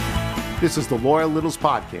 This is the Loyal Littles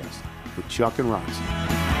Podcast with Chuck and Roxy.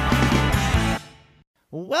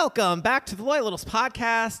 Welcome back to the Loyal Littles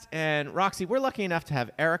Podcast. And Roxy, we're lucky enough to have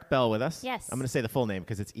Eric Bell with us. Yes. I'm going to say the full name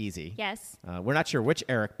because it's easy. Yes. We're not sure which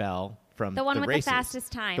Eric Bell from The one with the races.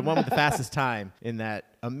 fastest time. The one with the fastest time in that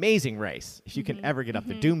amazing race. If you can ever get up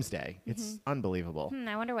to Doomsday, it's unbelievable.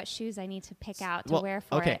 I wonder what shoes I need to pick out to wear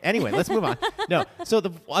for okay. it. Anyway, let's move on. No. So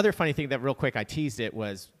the other funny thing that real quick I teased it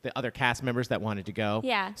was the other cast members that wanted to go.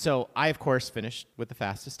 Yeah. So I, of course, finished with the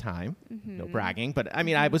fastest time. No bragging. But, I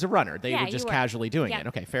mean, I was a runner. They Yeah, were just you were. casually doing Yeah. it.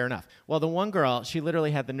 Okay, fair enough. Well, the one girl, she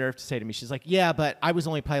literally had the nerve to say to me, she's like, yeah, but I was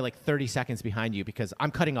only probably like 30 seconds behind you because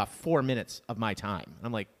I'm cutting off 4 minutes of my time.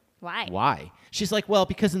 I'm like, Why? She's like, well,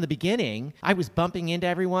 because in the beginning, I was bumping into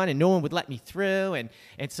everyone and no one would let me through. And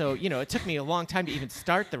so, it took me a long time to even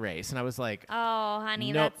start the race. And I was like, oh,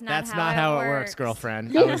 honey, nope, that's not how it works,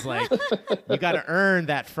 girlfriend. I was like, you got to earn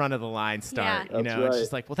that front of the line start. Yeah. It's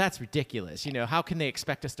just like, well, that's ridiculous. How can they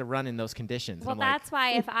expect us to run in those conditions? Well, that's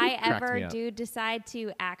why if I ever do decide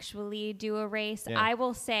to actually do a race, I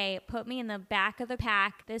will say, put me in the back of the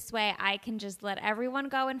pack. This way I can just let everyone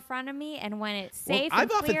go in front of me. And when it's safe and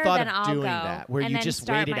clear, then I'll go. That, where and you then just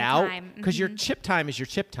start wait it my out, time. because your chip time is your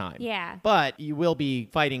chip time. Yeah. But you will be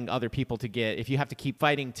fighting other people to get, if you have to keep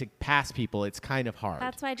fighting to pass people, it's kind of hard.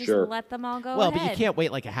 That's why I just let them all go Well, ahead. but you can't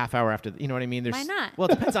wait like a half hour after, you know what I mean? Why not? Well,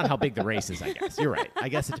 it depends on how big the race is, I guess. You're right. I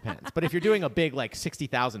guess it depends. But if you're doing a big, like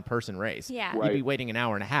 60,000 person race, you'd be waiting an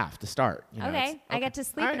hour and a half to start. Okay. I get to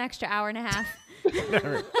sleep an extra hour and a half.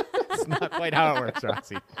 It's not quite how it works,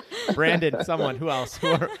 Roxy. Brandon, someone, who else? Who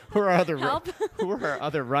are our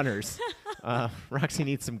other runners? Roxy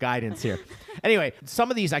needs some guidance here. Anyway, some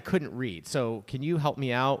of these I couldn't read, so can you help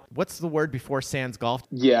me out? What's the word before Sands Golf?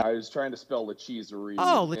 Yeah, I was trying to spell Lacheserie,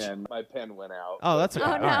 and my pen went out. Oh, that's okay.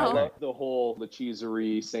 Oh, no. I love the whole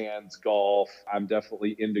Lacheserie, Sands Golf. I'm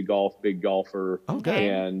definitely into golf, big golfer. Okay.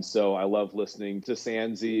 And so I love listening to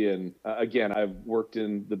Sandsy. And again, I've worked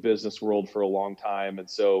in the business world for a long time. And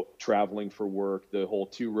so traveling for work, the whole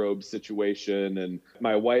two-robe situation. And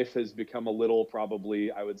my wife has become a little,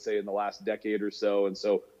 probably, I would say, in the last decade or so. And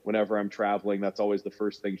so whenever I'm traveling, that's always the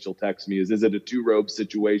first thing she'll text me is it a two-robe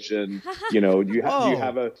situation? Do you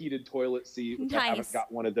have a heated toilet seat? Which I haven't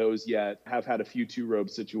got one of those yet. Have had a few two-robe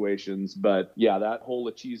situations. But yeah, that whole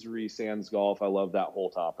Lacheserie, Sands Golf, I love that whole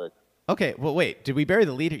topic. Okay, well, wait. Did we bury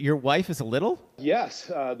the lead? Your wife is a little? Yes,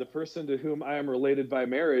 the person to whom I am related by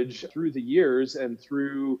marriage through the years and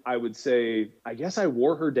through, I would say, I guess I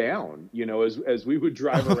wore her down, as we would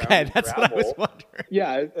drive around and that's travel. what I was wondering.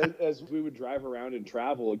 Yeah, as we would drive around and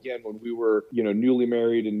travel, again, when we were, newly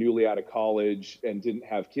married and newly out of college and didn't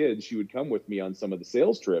have kids, she would come with me on some of the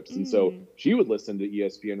sales trips. And so she would listen to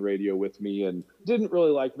ESPN radio with me and didn't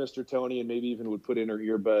really like Mr. Tony and maybe even would put in her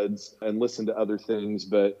earbuds and listen to other things.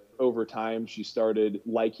 But over time, she started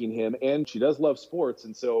liking him, and she does love sports.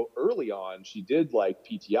 And so early on, she did like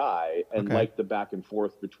PTI and liked the back and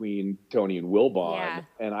forth between Tony and Wilbon. Yeah.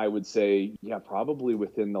 And I would say, probably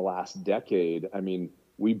within the last decade,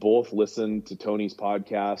 we both listen to Tony's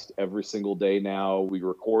podcast every single day now. We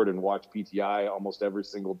record and watch PTI almost every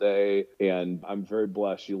single day. And I'm very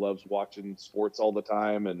blessed. She loves watching sports all the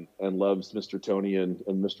time and loves Mr. Tony and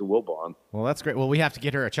Mr. Wilbon. Well, that's great. Well, we have to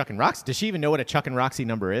get her a Chuck and Roxy. Does she even know what a Chuck and Roxy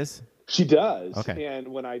number is? She does. Okay. And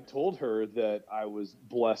when I told her that I was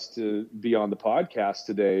blessed to be on the podcast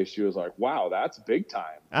today, she was like, wow, that's big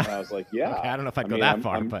time. And I was like, yeah. Okay, I don't know if I'd go that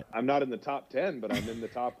far, but I'm not in the top 10, but I'm in the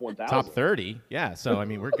top 1,000. Top 30. Yeah. So,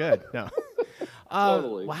 we're good. No.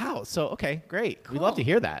 Totally. Wow. So, okay, great. Cool. We love to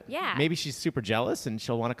hear that. Yeah. Maybe she's super jealous and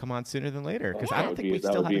she'll want to come on sooner than later because I don't think we that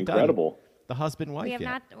still would be haven't incredible. done the husband-wife We have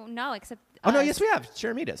yet. not, no, except. Oh, no, yes, we have.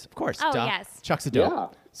 Sharmitas, of course. Oh, Duh. yes. Chuck's a dope. Yeah.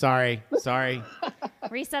 Sorry.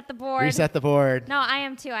 Reset the board. Reset the board. No, I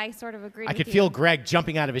am too. I sort of agree I with could you. feel Greg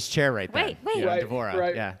jumping out of his chair right there. Wait. Yeah, Right, Devora.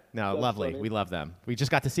 right. Yeah. No, That's lovely. funny. We love them. We just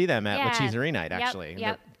got to see them at Yeah. Lacheserie night, Yep, actually. yep.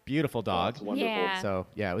 They're beautiful dog. That's wonderful. Yeah. So,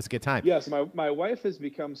 yeah, it was a good time. Yes, my wife has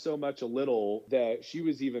become so much a little that she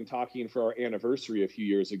was even talking for our anniversary a few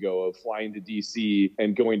years ago of flying to DC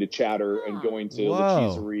and going to Chatter and going to Whoa.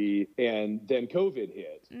 Lacheserie, and then COVID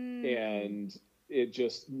hit. And it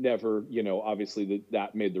just never, obviously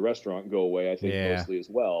that made the restaurant go away, I think, mostly as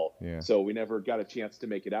well. Yeah. So we never got a chance to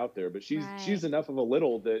make it out there. But she's enough of a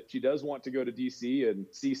little that she does want to go to DC and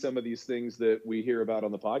see some of these things that we hear about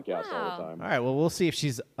on the podcast all the time. All right, well, we'll see if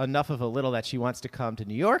she's enough of a little that she wants to come to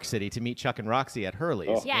New York City to meet Chuck and Roxy at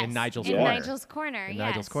Hurley's Yes, in Nigel's in Corner. Nigel's Corner, In yes.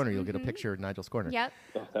 Nigel's Corner. You'll get a picture of Nigel's Corner. Yep.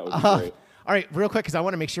 Oh, that would be great. All right, real quick, because I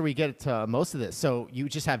want to make sure we get to most of this. So you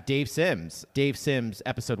just have Dave Sims,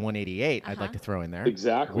 episode 188, I'd like to throw in there.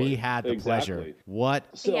 Exactly. We had the pleasure. What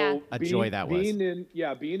a joy that was.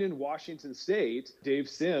 Being in Washington State, Dave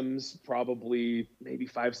Sims, probably maybe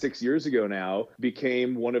 5-6 years ago now,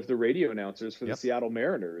 became one of the radio announcers for the Seattle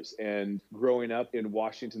Mariners. And growing up in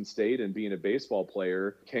Washington State and being a baseball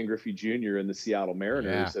player, Ken Griffey Jr. and the Seattle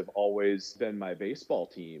Mariners have always been my baseball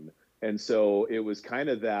team. And so it was kind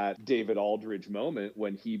of that David Aldridge moment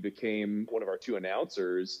when he became one of our two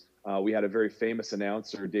announcers. We had a very famous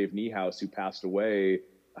announcer, Dave Niehaus, who passed away.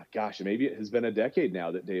 Maybe it has been a decade now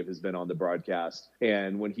that Dave has been on the broadcast.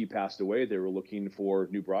 And when he passed away, they were looking for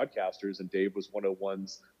new broadcasters, and Dave was one of the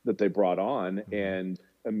ones that they brought on. And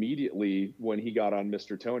immediately when he got on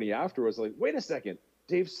Mr. Tony afterwards, like, wait a second,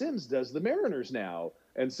 Dave Sims does the Mariners now.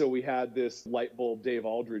 And so we had this light bulb Dave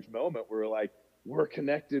Aldridge moment where we're like, we're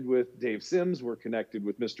connected with Dave Sims. We're connected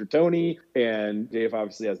with Mr. Tony. And Dave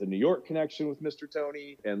obviously has a New York connection with Mr.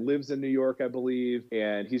 Tony and lives in New York, I believe.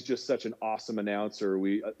 And he's just such an awesome announcer.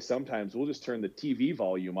 Sometimes we'll just turn the TV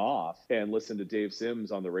volume off and listen to Dave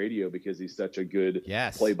Sims on the radio because he's such a good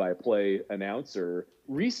play-by-play announcer.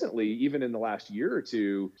 Recently, even in the last year or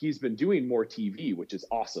two, he's been doing more TV, which is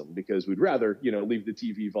awesome because we'd rather, leave the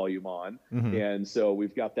TV volume on. Mm-hmm. And so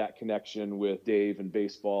we've got that connection with Dave and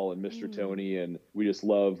baseball and Mr. Tony. And we just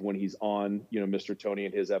love when he's on, Mr. Tony,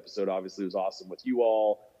 and his episode obviously was awesome with you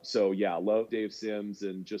all. So yeah, love Dave Sims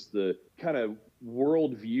and just the kind of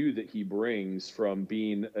world view that he brings from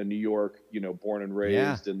being a New York, born and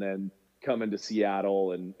raised, and then coming to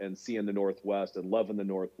Seattle and seeing the Northwest and loving the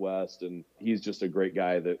Northwest. And he's just a great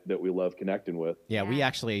guy that we love connecting with. Yeah, we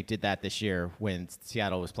actually did that this year when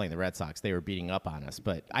Seattle was playing the Red Sox. They were beating up on us,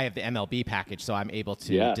 but I have the MLB package, so I'm able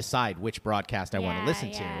to decide which broadcast I want to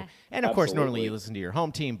listen to. And of course, normally you listen to your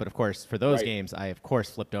home team, but of course, for those games, I of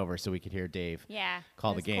course flipped over so we could hear Dave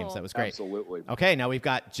call the games. Cool. That was great. Absolutely. Okay, now we've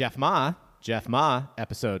got Jeff Ma,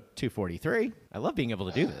 episode 243. I love being able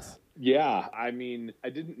to do this. Yeah, I mean, I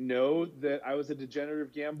didn't know that I was a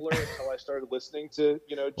degenerative gambler until I started listening to,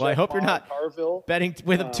 well, Jeff I hope you're not Carville. betting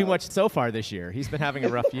with him too much so far this year. He's been having a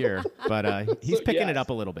rough year, but he's picking it up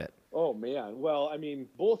a little bit. Oh, man. Well, I mean,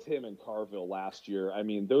 both him and Carville last year, I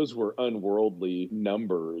mean, those were unworldly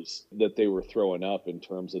numbers that they were throwing up in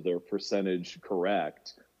terms of their percentage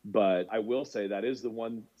correct. But I will say that is the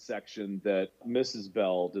one section that Mrs.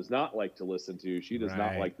 Bell does not like to listen to. She does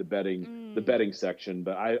not like the betting section,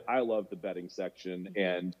 but I love the betting section.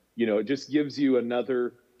 And, it just gives you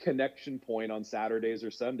another connection point on Saturdays or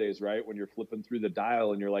Sundays, right? When you're flipping through the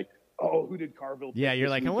dial and you're like, oh, who did Carville? Yeah, you're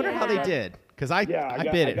like, I wonder how they did. Because I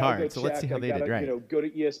bid it hard. So let's see how they did, right? Go to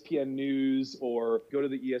ESPN News or go to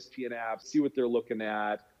the ESPN app, see what they're looking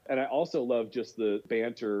at. And I also love just the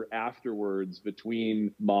banter afterwards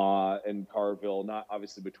between Ma and Carville, not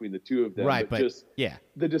obviously between the two of them, but just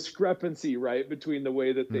the discrepancy, right, between the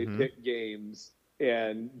way that they pick games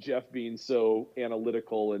and Jeff being so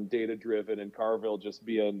analytical and data-driven and Carville just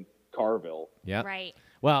being Carville. Yeah. Right.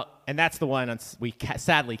 Well, and that's the one we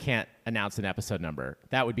sadly can't announce an episode number.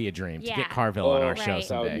 That would be a dream to get Carville on our show someday.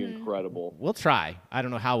 That would be incredible. We'll try. I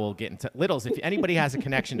don't know how we'll get into Littles. If anybody has a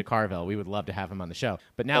connection to Carville, we would love to have him on the show.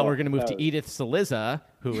 But now we're going to move to Edith Saliza,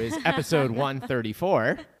 who is episode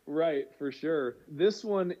 134. Right, for sure. This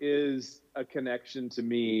one is a connection to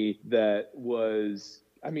me that was...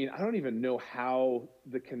 I mean, I don't even know how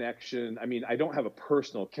the connection, I don't have a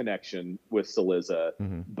personal connection with Saliza,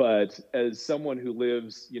 but as someone who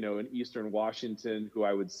lives, in Eastern Washington, who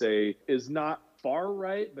I would say is not far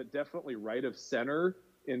right, but definitely right of center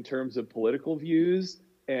in terms of political views.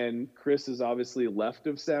 And Chris is obviously left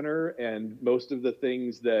of center, and most of the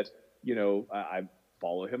things that, I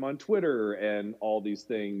follow him on Twitter and all these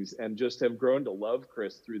things, and just have grown to love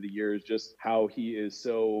Chris through the years, just how he is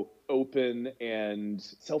so open and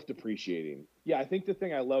self-depreciating. Yeah, I think the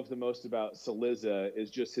thing I love the most about Saliza is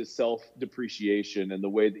just his self-depreciation and the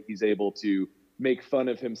way that he's able to make fun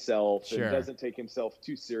of himself and doesn't take himself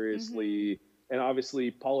too seriously. And obviously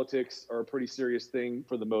politics are a pretty serious thing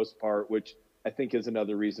for the most part, which I think is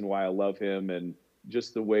another reason why I love him. And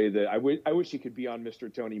just the way that I wish he could be on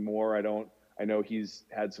Mr. Tony more. I know he's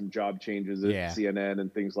had some job changes at CNN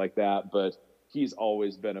and things like that, but he's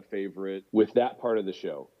always been a favorite with that part of the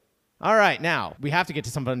show. All right, now we have to get to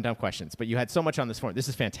some fun and dumb questions, but you had so much on this form. This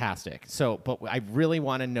is fantastic. But I really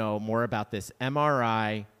want to know more about this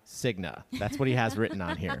MRI Cigna. That's what he has written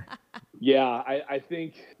on here. Yeah, I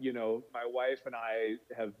think, my wife and I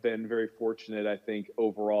have been very fortunate, I think,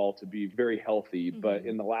 overall to be very healthy. But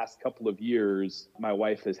in the last couple of years, my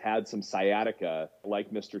wife has had some sciatica,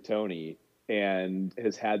 like Mr. Tony, and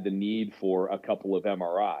has had the need for a couple of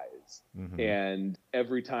MRIs. And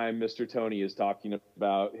every time Mr. Tony is talking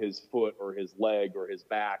about his foot or his leg or his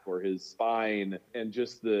back or his spine and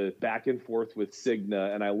just the back and forth with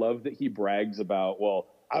Cigna, and I love that he brags about, well,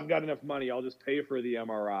 I've got enough money, I'll just pay for the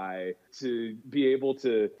MRI, to be able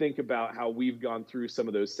to think about how we've gone through some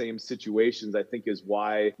of those same situations, I think is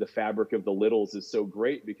why the fabric of the Littles is so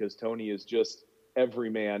great, because Tony is just every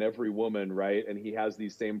man, every woman, right? And he has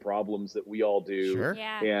these same problems that we all do. Sure.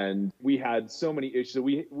 Yeah. And we had so many issues.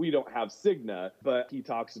 We don't have Cigna, but he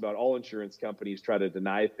talks about all insurance companies try to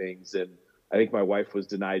deny things. And I think my wife was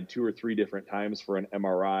denied 2 or 3 different times for an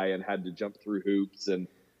MRI and had to jump through hoops and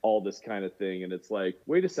all this kind of thing. And it's like,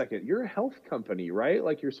 wait a second, you're a health company, right?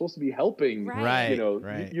 Like, you're supposed to be helping, right.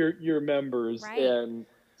 your members. Right. And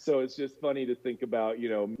So it's just funny to think about,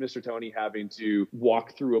 Mr. Tony having to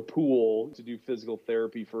walk through a pool to do physical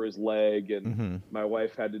therapy for his leg. And my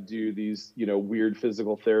wife had to do these, weird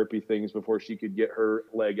physical therapy things before she could get her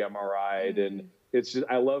leg MRI'd. And it's just,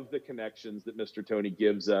 I love the connections that Mr. Tony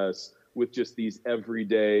gives us with just these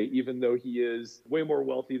everyday, even though he is way more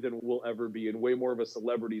wealthy than we'll ever be and way more of a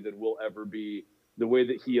celebrity than we'll ever be. The way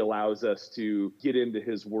that he allows us to get into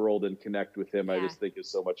his world and connect with him, I just think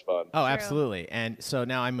is so much fun. Oh, absolutely. And so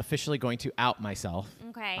now I'm officially going to out myself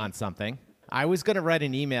on something. I was going to write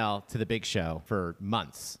an email to the Big Show for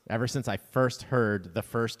months, ever since I first heard the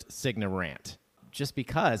first Cigna rant, just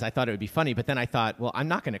because I thought it would be funny. But then I thought, well, I'm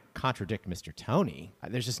not going to contradict Mr. Tony.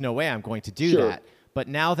 There's just no way I'm going to do that. But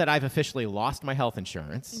now that I've officially lost my health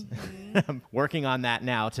insurance, I'm working on that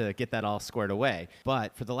now to get that all squared away.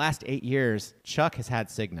 But for the last 8 years, Chuck has had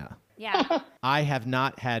Cigna. Yeah. I have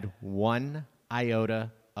not had one iota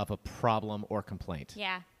of a problem or complaint.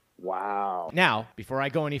 Yeah. Wow. Now, before I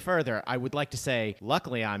go any further, I would like to say,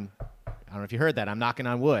 luckily I don't know if you heard that, I'm knocking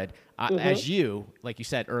on wood. As you, like you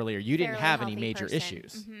said earlier, you didn't have any major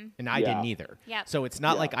issues. And I didn't either. Yep. So it's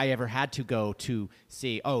not like I ever had to go to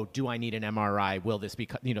see, oh, do I need an MRI? Will this be,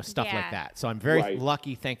 stuff like that. So I'm very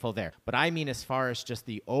lucky, thankful there. But I mean, as far as just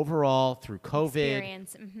the overall through COVID,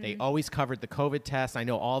 they always covered the COVID test. I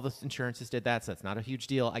know all the insurances did that, so that's not a huge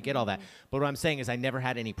deal. I get all that. But what I'm saying is I never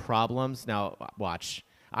had any problems. Now, watch.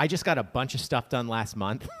 I just got a bunch of stuff done last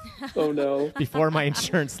month. Oh, no. Before my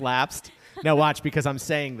insurance lapsed. Now watch, because I'm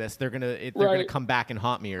saying this, they're gonna come back and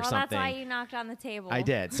haunt me or something. That's why you knocked on the table. I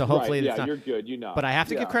did. So hopefully it's not. You're good. But I have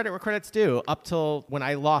to give credit where credit's due. Up till when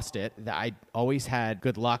I lost it, I always had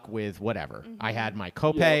good luck with whatever. I had my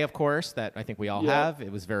copay, of course, that I think we all have.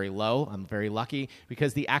 It was very low. I'm very lucky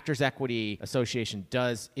because the Actors Equity Association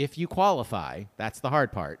does, if you qualify, that's the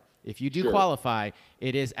hard part. If you do qualify,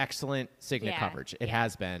 it is excellent Cigna coverage. It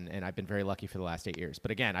has been, and I've been very lucky for the last 8 years.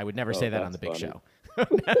 But again, I would never say that on the Big Show.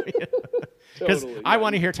 Because I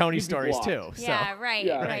want to hear Tony's stories too. So. Yeah, right.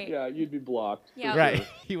 Yeah, you'd be blocked. Yeah. Right. Sure.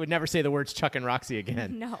 He would never say the words Chuck and Roxy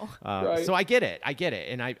again. No. So I get it.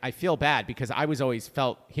 And I feel bad because I was always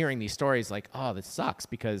felt hearing these stories like, oh, this sucks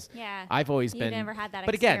because I've always been. You never had that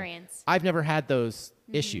experience. Again, I've never had those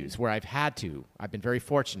issues where I've had to. I've been very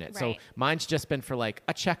fortunate. So mine's just been for like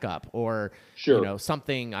a checkup or,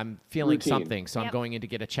 something. I'm feeling something. So I'm going in to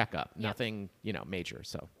get a checkup. Nothing, major.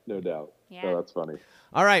 So. No doubt. Yeah. Oh, that's funny.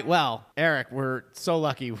 All right. Well, Eric, we're so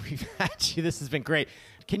lucky we've had you. This has been great.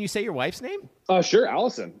 Can you say your wife's name? Sure,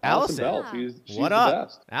 Allison. Allison Bell. She's what the up,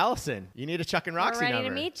 best. Allison? You need a Chuck and Roxy We're ready number.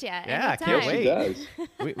 to meet you. Yeah, anytime. can't wait. She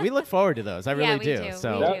does. we look forward to those. I really do.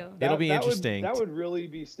 So it'll be interesting. That would really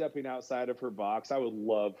be stepping outside of her box. I would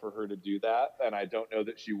love for her to do that, and I don't know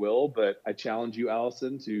that she will. But I challenge you,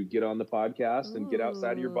 Allison, to get on the podcast and get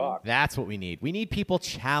outside of your box. That's what we need. We need people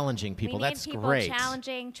challenging people. That's great. We need people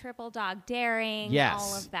challenging, triple dog daring,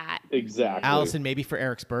 all of that. Exactly. Allison, maybe for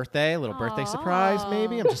Eric's birthday, a little birthday surprise,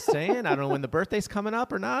 maybe. I'm just saying. I don't know when the birthday's coming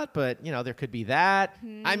up or not, but there could be that.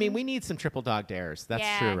 I mean, we need some triple dog dares. That's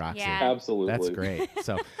true, Roxy. Yeah. Absolutely. That's great.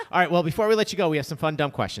 So, all right. Well, before we let you go, we have some fun,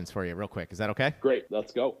 dumb questions for you real quick. Is that okay? Great.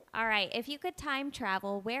 Let's go. All right. If you could time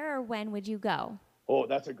travel, where or when would you go? Oh,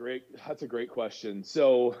 that's a great question.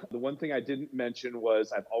 So the one thing I didn't mention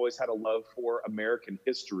was I've always had a love for American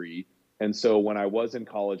history. And so when I was in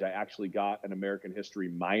college, I actually got an American history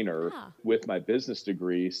minor with my business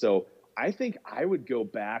degree. So I think I would go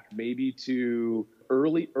back maybe to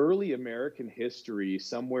early American history,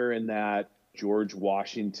 somewhere in that George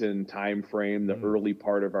Washington time frame, the early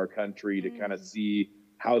part of our country, to kind of see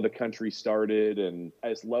how the country started. And I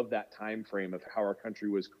just love that time frame of how our country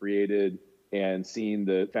was created and seeing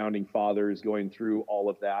the founding fathers going through all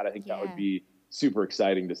of that. I think that would be super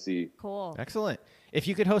exciting to see. Cool. Excellent. If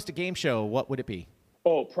you could host a game show, what would it be?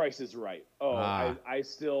 Oh, Price is Right. Oh, I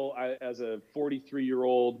still, as a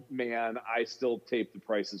 43-year-old man, I still tape The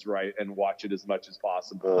Price is Right and watch it as much as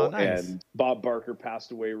possible. Oh, nice. And Bob Barker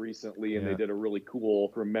passed away recently, and they did a really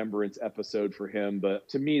cool remembrance episode for him. But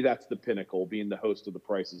to me, that's the pinnacle, being the host of The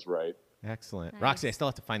Price is Right. Excellent. Nice. Roxy, I still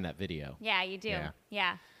have to find that video. Yeah, you do.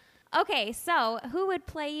 Yeah. Okay, so who would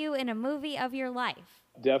play you in a movie of your life?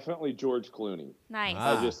 Definitely George Clooney.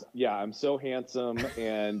 Nice. I'm so handsome,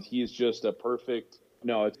 and he's just a perfect.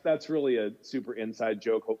 No, that's really a super inside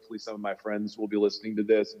joke. Hopefully some of my friends will be listening to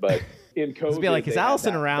this, but in COVID... Let's be like, is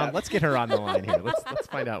Allison around? Let's get her on the line here. Let's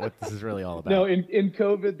find out what this is really all about. No, in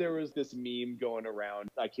COVID, there was this meme going around.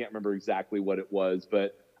 I can't remember exactly what it was,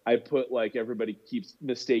 but I put like everybody keeps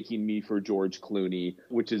mistaking me for George Clooney,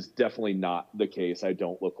 which is definitely not the case. I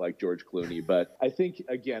don't look like George Clooney, but I think,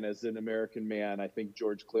 again, as an American man, I think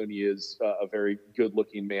George Clooney is a very good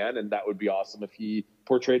looking man, and that would be awesome if he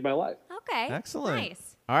portrayed my life. Okay. Excellent.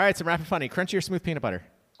 Nice. All right, some rapid funny. Crunchy or smooth peanut butter?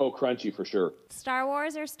 Oh, crunchy for sure. Star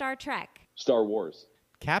Wars or Star Trek? Star Wars.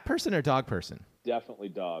 Cat person or dog person? Definitely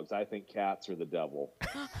dogs. I think cats are the devil.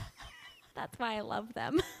 That's why I love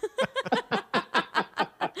them.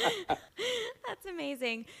 That's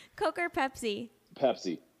amazing. Coke or Pepsi?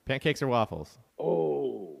 Pepsi. Pancakes or waffles?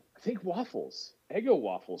 Oh, I think waffles. Eggo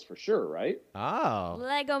waffles for sure, right? Oh.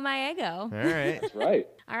 Lego my Eggo. All right. That's right.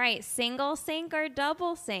 All right, single sink or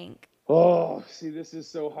double sink? Oh, see, this is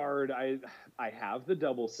so hard. I have the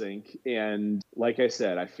double sink, and like I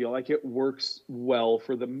said, I feel like it works well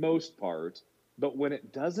for the most part, but when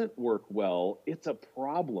it doesn't work well, it's a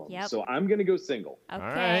problem. Yep. So I'm going to go single. Okay. All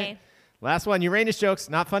right. Last one, Uranus jokes,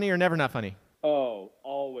 not funny or never not funny? Oh,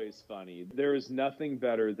 always funny. There is nothing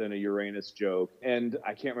better than a Uranus joke. And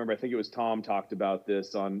I can't remember, I think it was Tom talked about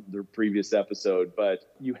this on the previous episode, but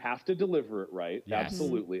you have to deliver it right. Yes.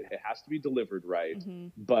 Absolutely. It has to be delivered right, Mm-hmm.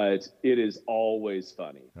 but it is always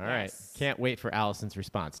funny. All right. Yes. Can't wait for Allison's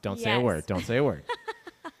response. Don't say a Yes. word. Don't say a word.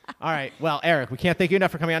 All right. Well, Eric, we can't thank you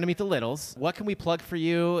enough for coming on to Meet the Littles. What can we plug for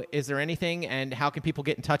you? Is there anything? And how can people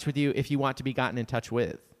get in touch with you if you want to be gotten in touch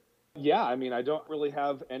with? Yeah, I mean, I don't really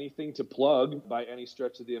have anything to plug by any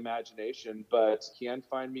stretch of the imagination, but you can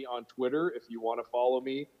find me on Twitter if you want to follow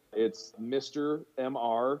me. It's Mr.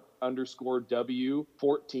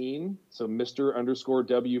 MR_W14. So Mr.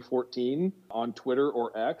 _W14 on Twitter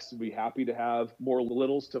or X. We'd be happy to have more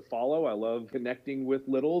littles to follow. I love connecting with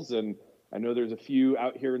littles, and I know there's a few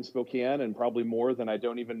out here in Spokane and probably more than I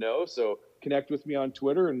don't even know. So connect with me on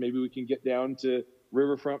Twitter, and maybe we can get down to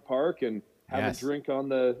Riverfront Park and have a drink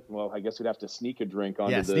on I guess we'd have to sneak a drink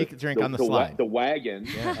onto sneak a drink on the slide. The wagon.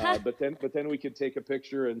 Yeah. But then we could take a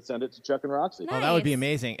picture and send it to Chuck and Roxy. Nice. Oh, that would be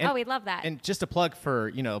amazing. And, we'd love that. And just a plug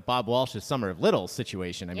for, Bob Walsh's Summer of Littles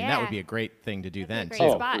situation. I mean, that would be a great thing to do then, That'd too. be a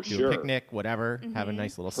great spot. For Do sure. a picnic, whatever. Have a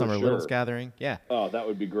nice little For Summer of sure. Littles gathering. Yeah. Oh, that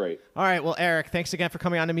would be great. All right. Well, Eric, thanks again for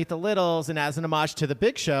coming on to Meet the Littles. And as an homage to the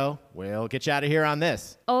big show, we'll get you out of here on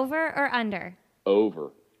this. Over or under?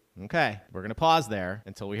 Over. Okay. We're going to pause there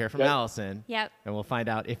until we hear from Allison. Yep. And we'll find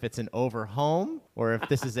out if it's an over home or if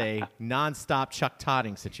this is a nonstop Chuck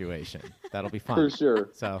Todding situation. That'll be fun. For sure.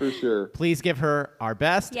 So for sure. Please give her our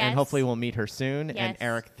best, Yes. and hopefully we'll meet her soon. Yes. And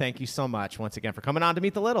Eric, thank you so much once again for coming on to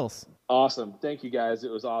Meet the Littles. Awesome. Thank you, guys.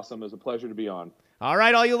 It was awesome. It was a pleasure to be on. All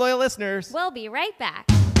right, all you loyal listeners. We'll be right back.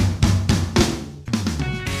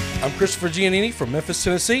 I'm Christopher Giannini from Memphis,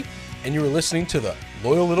 Tennessee, and you are listening to the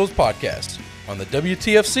Loyal Littles Podcast on the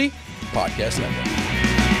WTFC Podcast Network.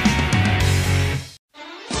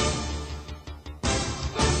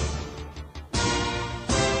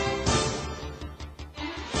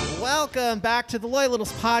 Welcome back to the Loyal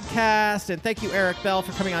Littles Podcast, and thank you, Eric Bell,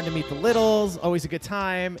 for coming on to Meet the Littles. Always a good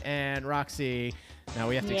time. And Roxy, now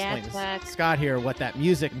we have to explain to Scott here what that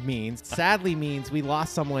music means. Sadly means we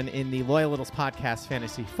lost someone in the Loyal Littles Podcast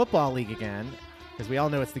Fantasy Football League again, because we all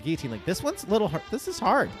know it's the Guillotine League. This one's a little hard. This is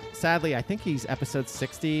hard. Sadly, I think he's episode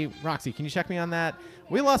 60. Roxy, can you check me on that?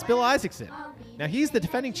 We lost Bill Isaacson. Now, he's the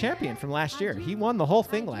defending champion from last year. He won the whole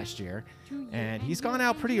thing last year, and he's gone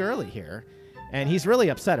out pretty early here. And he's really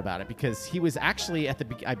upset about it because he was actually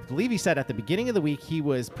I believe he said at the beginning of the week he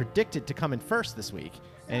was predicted to come in first this week,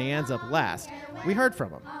 and he ends up last. We heard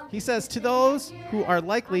from him. He says, to those who are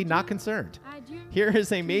likely not concerned, here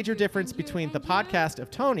is a major difference between the podcast of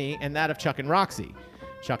Tony and that of Chuck and Roxy.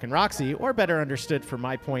 Chuck and Roxy, or better understood from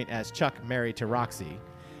my point as Chuck married to Roxy,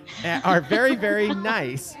 are very, very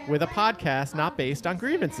nice with a podcast not based on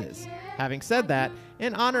grievances. Having said that,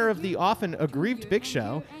 in honor of the often aggrieved Big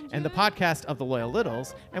Show and the podcast of the Loyal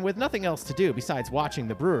Littles, and with nothing else to do besides watching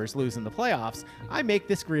the Brewers lose in the playoffs, I make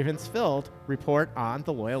this grievance-filled report on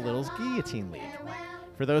the Loyal Littles Guillotine League.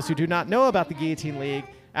 For those who do not know about the Guillotine League,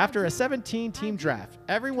 after a 17-team draft,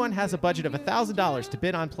 everyone has a budget of $1,000 to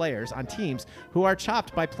bid on players on teams who are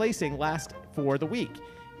chopped by placing last for the week.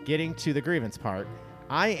 Getting to the grievance part,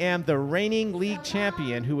 I am the reigning league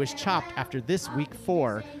champion who was chopped after this week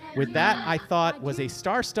 4 with that I thought was a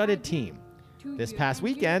star-studded team. This past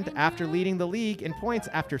weekend, after leading the league in points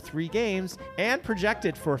after 3 games and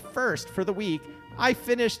projected for first for the week, I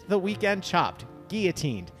finished the weekend chopped,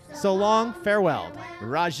 guillotined. So long, farewell.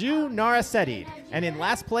 Raju Narasetti'd, and in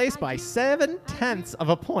last place by 7/10 of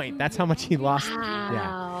a point. That's how much he lost.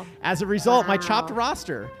 Wow. Yeah. As a result, my chopped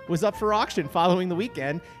roster was up for auction following the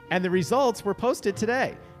weekend, and the results were posted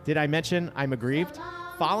today. Did I mention I'm aggrieved?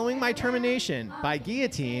 Following my termination by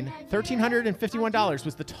guillotine, $1,351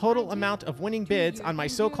 was the total amount of winning bids on my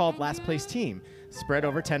so-called last place team, spread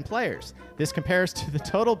over 10 players. This compares to the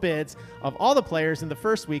total bids of all the players in the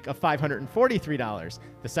first week of $543,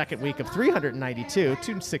 the second week of $392,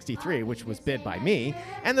 $263, which was bid by me,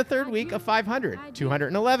 and the third week of $500,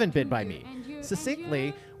 $211 bid by me.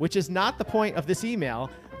 Succinctly, which is not the point of this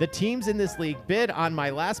email, the teams in this league bid on my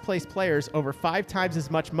last place players over 5 times as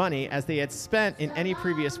much money as they had spent in any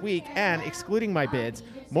previous week, and, excluding my bids,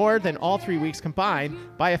 more than all 3 weeks combined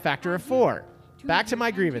by a factor of 4. Back to my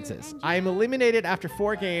grievances. I am eliminated after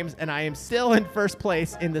 4 games, and I am still in first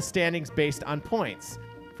place in the standings based on points.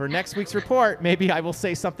 For next week's report, maybe I will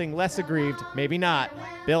say something less aggrieved, maybe not.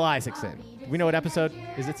 Bill Isaacson. Do we know what episode?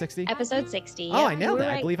 Is it 60? Episode 60. Oh, I know that.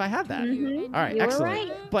 Right. I believe I have that. Mm-hmm. All right, you excellent.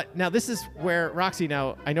 Were right. But now this is where Roxy,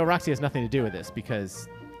 now I know Roxy has nothing to do with this because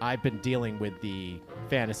I've been dealing with the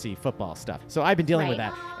fantasy football stuff. So I've been dealing with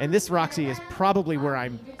that. And this, Roxy, is probably where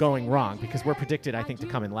I'm going wrong because we're predicted, I think, to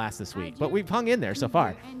come in last this week. But we've hung in there so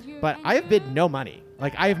far. But I have bid no money.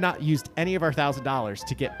 Like, I have not used any of our $1,000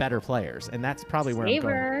 to get better players. And that's probably where I'm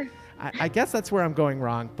going. I guess that's where I'm going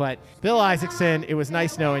wrong. But Bill Isaacson, it was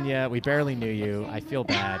nice knowing you. We barely knew you. I feel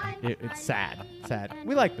bad. It's sad. Sad.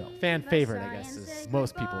 We like Bill. Fan favorite, I guess, as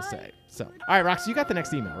most people say. So, all right, Roxy, you got the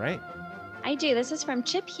next email, right? I do. This is from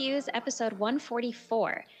Chip Hughes, episode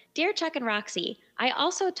 144. Dear Chuck and Roxy, I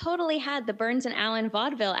also totally had the Burns and Allen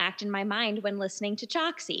vaudeville act in my mind when listening to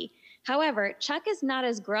Choxy. However, Chuck is not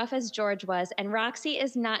as gruff as George was, and Roxy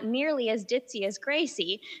is not nearly as ditzy as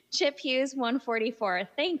Gracie. Chip Hughes, 144.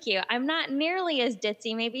 Thank you. I'm not nearly as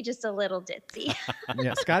ditzy, maybe just a little ditzy.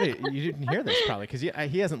 Yeah, Scotty, you didn't hear this probably because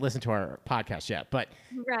he hasn't listened to our podcast yet. But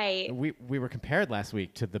right, we were compared last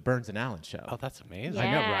week to the Burns and Allen show. Oh, that's amazing. Yeah.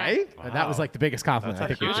 I know, right? Wow. That was like the biggest compliment.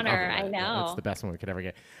 That's I think a huge honor. I know. That's the best one we could ever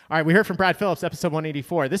get. All right, we heard from Brad Phillips, episode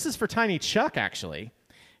 184. This is for Tiny Chuck, actually.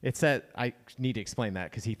 It said, I need to explain that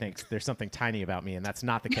because he thinks there's something tiny about me, and that's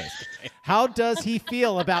not the case. How does he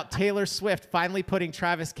feel about Taylor Swift finally putting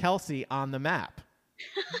Travis Kelce on the map?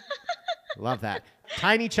 Love that.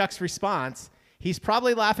 Tiny Chuck's response, he's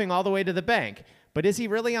probably laughing all the way to the bank, but is he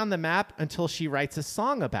really on the map until she writes a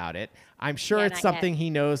song about it? I'm sure it's something he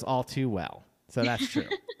knows all too well. So that's true.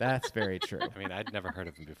 That's very true. I mean, I'd never heard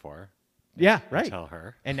of him before. Yeah, right. Tell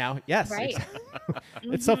her. And now, yes. Right.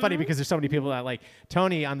 It's so funny because there's so many people that, like,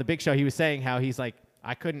 Tony on the Big Show, he was saying how he's like,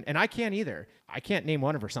 I couldn't, and I can't either. I can't name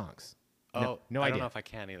one of her songs. No idea. I don't know if I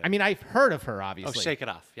can either. I mean, I've heard of her, obviously. Oh, Shake It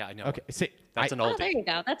Off. Yeah, I know. Okay. That's an oldie. Oh, there you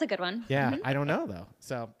go. That's a good one. Yeah, I don't know, though.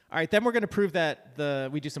 So, all right, then we're going to prove that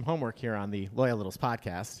we do some homework here on the Loyal Littles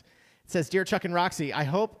podcast. It says, Dear Chuck and Roxy, I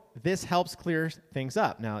hope this helps clear things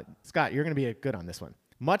up. Now, Scott, you're going to be good on this one.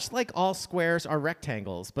 Much like all squares are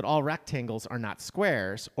rectangles, but all rectangles are not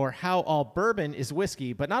squares, or how all bourbon is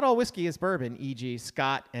whiskey, but not all whiskey is bourbon, e.g.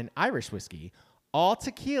 Scott and Irish whiskey, all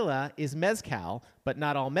tequila is mezcal, but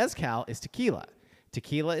not all mezcal is tequila.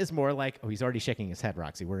 Tequila is more like, oh, he's already shaking his head,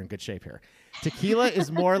 Roxy. We're in good shape here. Tequila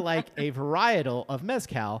is more like a varietal of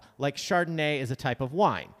mezcal, like Chardonnay is a type of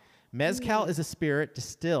wine. Mezcal is a spirit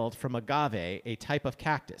distilled from agave, a type of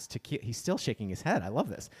cactus. He's still shaking his head. I love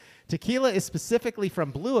this. Tequila is specifically from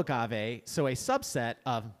blue agave, so a subset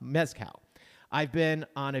of mezcal. I've been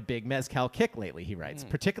on a big mezcal kick lately, he writes,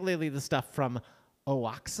 particularly the stuff from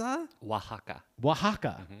Oaxaca? Oaxaca.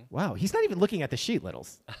 Mm-hmm. Wow, he's not even looking at the sheet,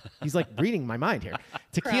 Littles. He's like reading my mind here.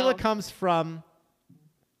 Tequila comes from...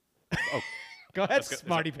 Oh. Go ahead,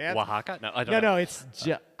 smarty pants. Oaxaca? No, I don't know. No, it's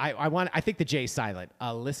I think the J is silent.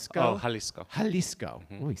 Jalisco. Oh, Jalisco. Jalisco.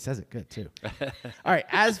 Mm-hmm. Oh, he says it good too. All right.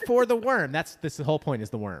 As for the worm, the whole point is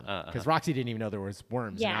the worm because Roxy didn't even know there was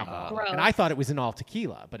worms in alcohol, and I thought it was in all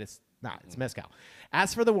tequila, but it's not. It's mezcal.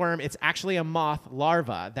 As for the worm, it's actually a moth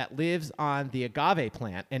larva that lives on the agave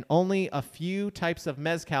plant, and only a few types of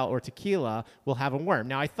mezcal or tequila will have a worm.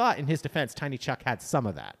 Now, I thought in his defense, Tiny Chuck had some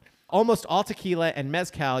of that. Almost all tequila and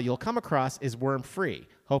mezcal you'll come across is worm-free.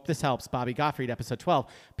 Hope this helps. Bobby Gottfried, episode 12.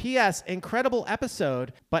 P.S. Incredible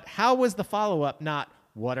episode, but how was the follow-up not,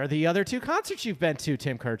 what are the other 2 concerts you've been to,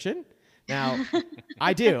 Tim Kirchin? Now,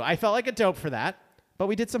 I do. I felt like a dope for that, but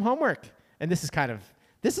we did some homework. And this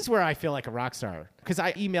is where I feel like a rock star. Because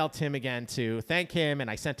I emailed Tim again to thank him, and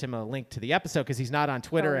I sent him a link to the episode because he's not on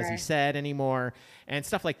Twitter, as he said, anymore, and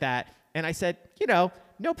stuff like that. And I said,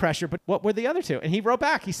 no pressure, but what were the other 2? And he wrote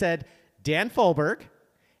back. He said, Dan Folberg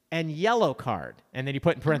and Yellow Card. And then he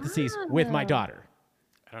put in parentheses, with my daughter.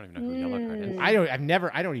 I don't even know who Yellow Card is.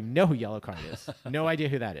 I don't even know who Yellow Card is. No idea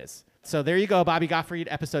who that is. So there you go, Bobby Gottfried,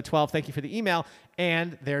 episode 12. Thank you for the email.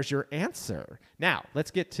 And there's your answer. Now,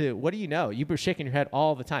 let's get to, what do you know? You were shaking your head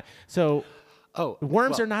all the time. So Oh,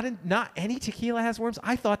 worms are not any tequila has worms.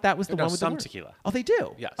 I thought that was the one with some the worms. tequila. Oh, they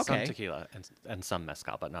do. Yeah, okay. some tequila and some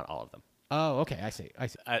mezcal, but not all of them. Oh, okay. I see.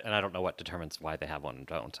 And I don't know what determines why they have one and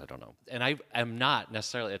don't. I don't know. And I am not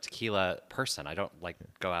necessarily a tequila person. I don't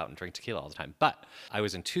go out and drink tequila all the time. But I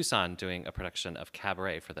was in Tucson doing a production of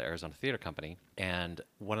Cabaret for the Arizona Theater Company, and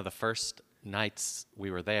one of the first nights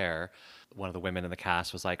we were there, one of the women in the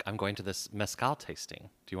cast was like, I'm going to this mezcal tasting.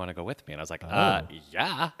 Do you want to go with me? And I was like,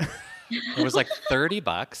 yeah. It was like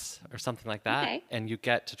 $30 or something like that. Okay. And you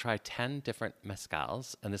get to try 10 different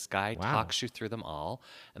mezcals. And this guy talks you through them all.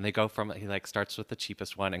 And they go he starts with the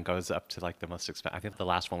cheapest one and goes up to the most expensive. I think the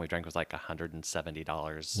last one we drank was like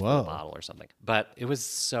 $170 for a bottle or something. But it was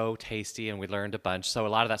so tasty and we learned a bunch. So a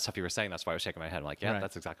lot of that stuff you were saying, that's why I was shaking my head. I'm like, yeah,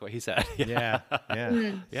 that's exactly what he said. Yeah.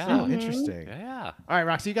 Yeah. So interesting. Yeah. All right,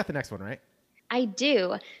 Roxy, you got the next one, right? I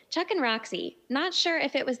do. Chuck and Roxy. Not sure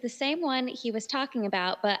if it was the same one he was talking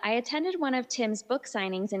about, but I attended one of Tim's book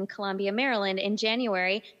signings in Columbia, Maryland in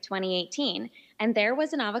January 2018, and there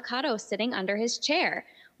was an avocado sitting under his chair.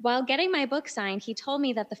 While getting my book signed, he told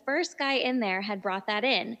me that the first guy in there had brought that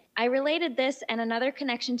in. I related this and another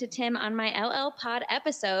connection to Tim on my LL Pod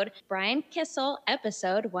episode, Brian Kissel,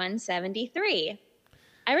 episode 173.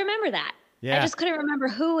 I remember that. Yeah. I just couldn't remember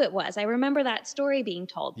who it was. I remember that story being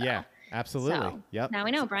told, though. Yeah, absolutely. So, yep. now we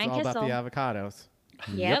know, Brian it's all Kissel. about the avocados.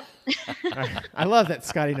 Yep. I love that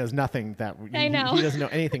Scotty knows nothing I know. He doesn't know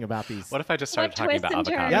anything about these. What if I just started talking about twists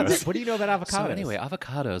and avocados? turns? Yeah, what do you know about avocados? So anyway,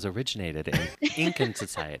 avocados originated in Incan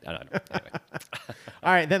society. I don't know. Anyway.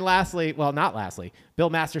 All right, then lastly, well, not lastly, Bill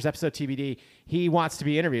Masters, episode TBD, he wants to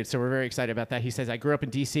be interviewed, so we're very excited about that. He says, I grew up in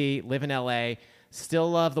D.C., live in L.A., still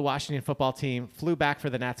love the Washington football team, flew back for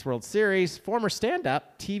the Nats World Series, former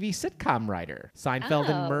stand-up TV sitcom writer. Seinfeld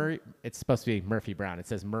and Murray, it's supposed to be Murphy Brown. It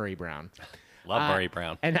says Murray Brown. Love Murray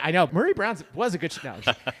Brown. And I know, Murray Brown was a good show.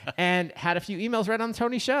 And had a few emails read on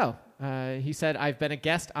Tony's show. He said, I've been a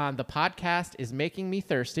guest on The Podcast Is Making Me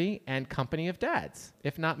Thirsty and Company of Dads.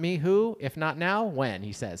 If not me, who? If not now, when?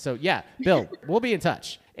 He says. So, yeah, Bill, we'll be in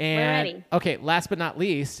touch. And, we're ready. Okay, last but not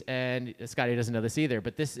least, and Scotty doesn't know this either,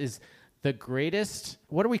 but this is the greatest,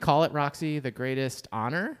 what do we call it, Roxy? The greatest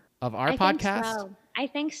honor of our podcast? I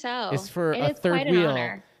think so. Is for a third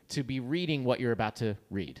wheel to be reading what you're about to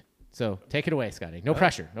read. So take it away, Scotty. No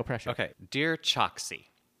pressure. No pressure. Okay. Dear Choxy.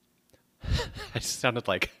 I sounded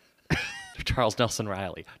like Charles Nelson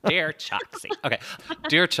Riley. Dear Choxy. Okay.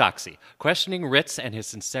 Dear Choxy. Questioning Ritz and his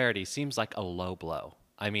sincerity seems like a low blow.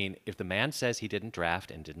 I mean, if the man says he didn't draft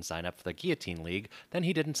and didn't sign up for the Guillotine League, then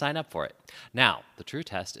he didn't sign up for it. Now, the true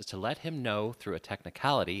test is to let him know through a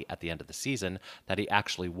technicality at the end of the season that he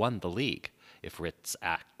actually won the league. If Ritz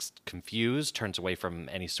acts confused, turns away from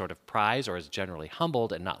any sort of prize, or is generally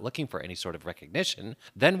humbled and not looking for any sort of recognition,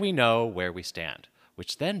 then we know where we stand,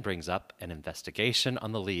 which then brings up an investigation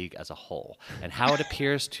on the league as a whole and how it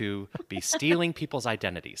appears to be stealing people's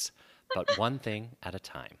identities, but one thing at a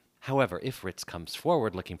time. However, if Ritz comes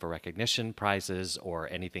forward looking for recognition, prizes, or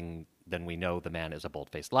anything, then we know the man is a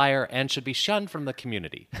bold-faced liar and should be shunned from the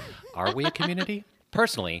community. Are we a community?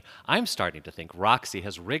 Personally, I'm starting to think Roxy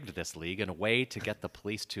has rigged this league in a way to get the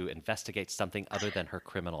police to investigate something other than her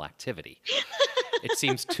criminal activity. It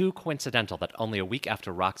seems too coincidental that only a week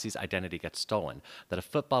after Roxy's identity gets stolen, that a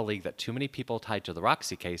football league that too many people tied to the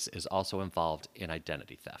Roxy case is also involved in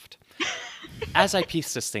identity theft. As I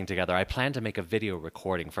piece this thing together, I plan to make a video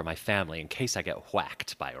recording for my family in case I get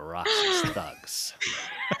whacked by Roxy's thugs.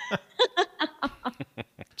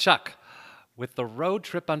 Chuck, with the road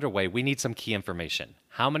trip underway, we need some key information.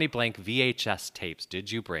 How many blank VHS tapes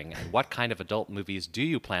did you bring, and what kind of adult movies do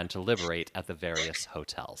you plan to liberate at the various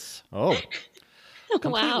hotels? Oh.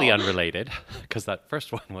 Completely unrelated, because that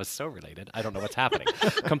first one was so related. I don't know what's happening.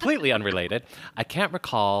 Completely unrelated. I can't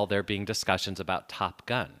recall there being discussions about Top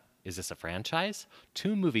Gun. Is this a franchise?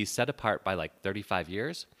 2 movies set apart by like 35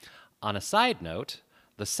 years? On a side note,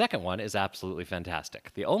 the second one is absolutely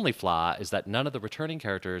fantastic. The only flaw is that none of the returning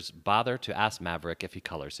characters bother to ask Maverick if he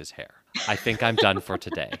colors his hair. I think I'm done for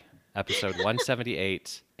today. Episode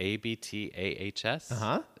 178, ABTAHS?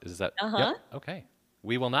 Uh-huh. Is that? Uh-huh. Yep. Okay.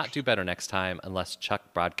 We will not do better next time unless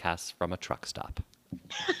Chuck broadcasts from a truck stop.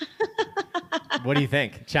 What do you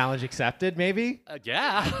think? Challenge accepted, maybe?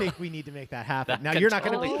 Yeah. I think we need to make that happen. Now, you're not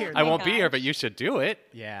going to be here. I won't be here, but you should do it.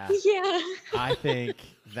 Yeah. Yeah. I think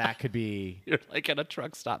that could be... You're like in a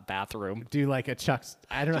truck stop bathroom. Do like a Chuck's...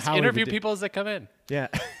 I don't know Just how... interview people as they come in. Yeah.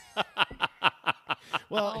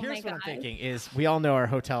 Well, here's what I'm thinking is we all know our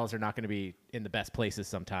hotels are not going to be in the best places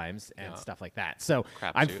sometimes and stuff like that. So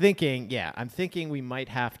I'm thinking we might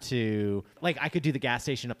have to, like, I could do the gas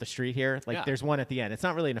station up the street here. Like there's one at the end. It's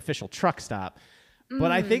not really an official truck stop,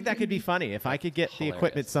 But I think that could be funny if I could get the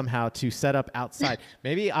equipment somehow to set up outside.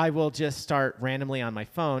 Maybe I will just start randomly on my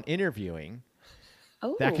phone interviewing.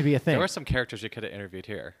 Oh, that could be a thing. There were some characters you could have interviewed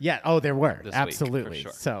here. Yeah. Oh, there were. This Absolutely. week, for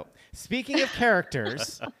sure. So speaking of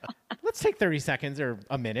characters, let's take 30 seconds or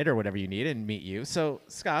a minute or whatever you need and meet you. So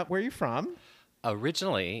Scott, where are you from?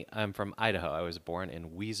 Originally, I'm from Idaho. I was born in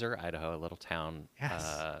Weiser, Idaho, a little town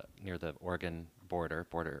near the Oregon border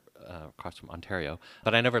across from Ontario.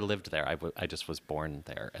 But I never lived there. I just was born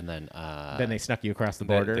there. And then they snuck you across the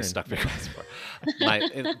border? They snuck me across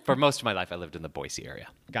the border. For most of my life, I lived in the Boise area.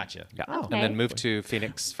 Gotcha. Yeah. Oh. And then moved to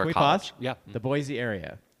Phoenix for college. Pause? Yeah. The Boise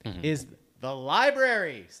area. Is the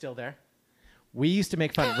library still there? We used to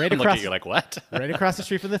make fun right across. Look at you like, what? Right across the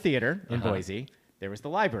street from the theater in Boise, there was the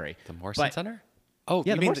library. The Morrison Center? Oh,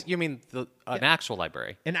 yeah, you mean an actual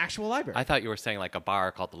library? An actual library. I thought you were saying like a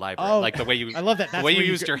bar called the library. Oh, like the way you. I love that. The way you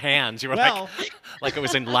used your hands. You were like it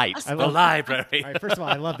was in lights. The library. All right, first of all,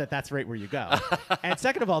 I love that that's right where you go. And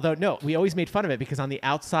second of all, though, no, we always made fun of it because on the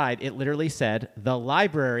outside it literally said the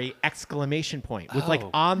library ! With like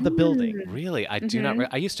on the building. Really, I do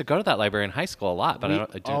not. I used to go to that library in high school a lot, but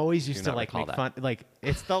I always used to like make fun. Like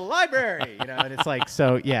it's the library, and it's like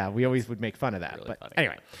so. Yeah, we always would make fun of that. Really but funny.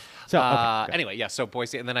 Anyway. So So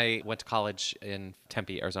Boise, and then I went to college in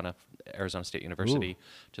Tempe, Arizona State University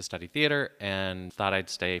to study theater, and thought I'd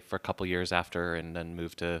stay for a couple years after, and then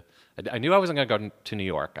moved to. I knew I wasn't going to go to New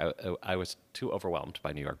York. I was too overwhelmed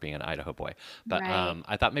by New York, being an Idaho boy. But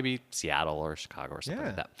I thought maybe Seattle or Chicago or something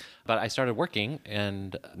like that. But I started working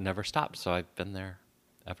and never stopped, so I've been there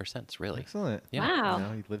ever since. Really, excellent. Yeah. Wow.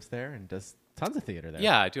 Now he lives there and does tons of theater there.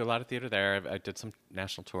 Yeah, I do a lot of theater there. I did some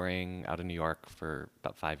national touring out in New York for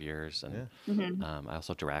about 5 years, and I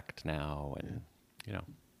also direct now, and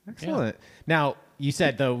Excellent. Yeah. Now, you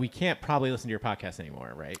said though we can't probably listen to your podcast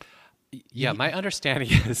anymore, right? Yeah, my understanding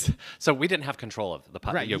is so we didn't have control of the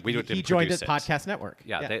podcast. Right. He joined the podcast network.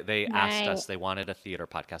 Yeah, they asked us. They wanted a theater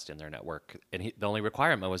podcast in their network, and the only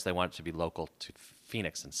requirement was they wanted it to be local to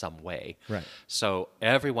Phoenix in some way. Right. So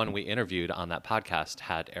everyone we interviewed on that podcast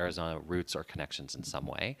had Arizona roots or connections in some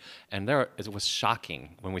way, and it was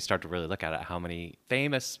shocking when we started to really look at it how many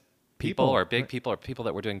famous people or big people or people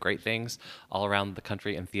that were doing great things all around the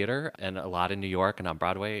country in theater, and a lot in New York and on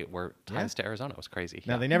Broadway were ties to Arizona. It was crazy.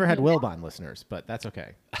 Now, they never had Wilbon listeners, but that's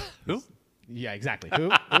okay. Who? Yeah, exactly.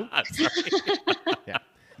 Who? Yeah.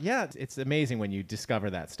 Yeah, it's amazing when you discover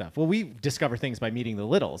that stuff. Well, we discover things by meeting the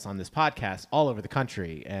Littles on this podcast all over the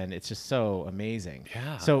country, and it's just so amazing.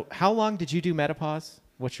 Yeah. So how long did you do Menopause?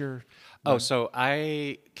 What's your... So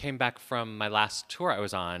I came back from my last tour I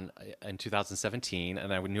was on in 2017,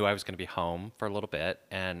 and I knew I was going to be home for a little bit.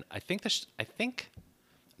 And I think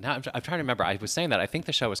now I'm trying to remember. I was saying that I think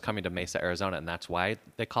the show was coming to Mesa, Arizona, and that's why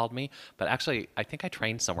they called me. But actually, I think I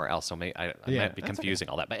trained somewhere else, so I might be confusing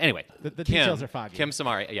all that. But anyway, the details are foggy. Kim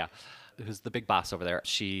Samari, who's the big boss over there.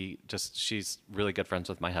 She's really good friends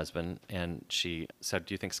with my husband, and she said,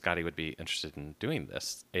 "Do you think Scotty would be interested in doing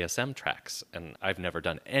this ASM tracks?" And I've never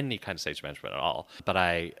done any kind of stage management at all, but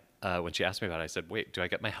when she asked me about it, I said, "Wait, do I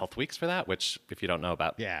get my health weeks for that?" Which, if you don't know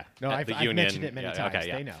about, I've mentioned it many times.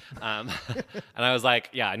 They know. And I was like,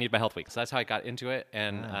 "Yeah, I need my health weeks." So that's how I got into it,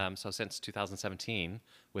 and so since 2017,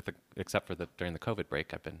 except for during the COVID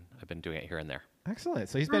break, I've been doing it here and there. Excellent.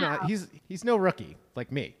 So he's no rookie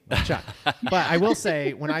like me, like Chuck. But I will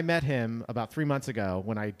say, when I met him about 3 months ago,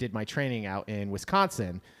 when I did my training out in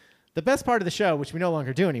Wisconsin, the best part of the show, which we no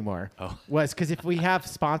longer do anymore, was because if we have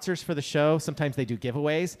sponsors for the show, sometimes they do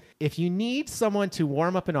giveaways. If you need someone to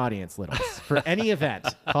warm up an audience, Littles, for any event,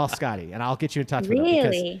 call Scotty, and I'll get you in touch with him.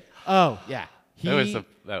 Really? He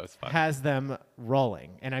that was fun. has them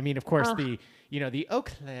rolling. And I mean, of course, the Eau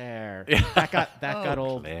Claire, that got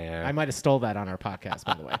old. Claire. I might have stole that on our podcast,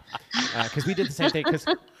 by the way, because we did the same thing. Because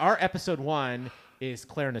our episode 1 is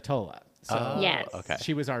Claire Natola. So yes. Okay.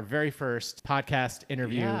 She was our very first podcast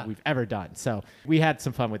interview we've ever done. So we had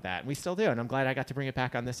some fun with that, and we still do. And I'm glad I got to bring it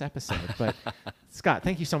back on this episode. But Scott,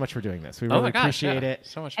 thank you so much for doing this. We really appreciate it.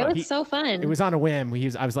 So much fun. It was so fun. It was on a whim.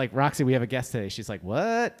 I was like, Roxy, we have a guest today. She's like,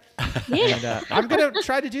 what? Yeah. And I'm going to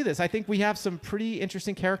try to do this. I think we have some pretty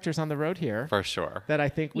interesting characters on the road here. For sure. That I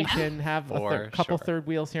think we can have a couple third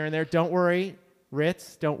wheels here and there. Don't worry.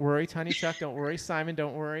 Ritz, don't worry. Tiny Chuck, don't worry. Simon,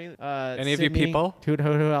 don't worry. Any Sydney, of you people? Who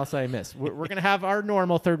else I miss? We're going to have our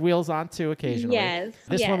normal third wheels on too occasionally. Yes.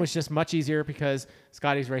 This one was just much easier because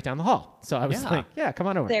Scotty's right down the hall. So I was like, come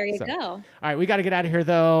on over. There you go. All right, we got to get out of here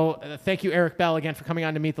though. Thank you, Eric Bell, again for coming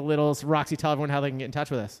on to Meet the Littles. Roxy, tell everyone how they can get in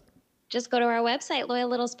touch with us. Just go to our website,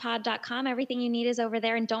 loyallittlepod.com. Everything you need is over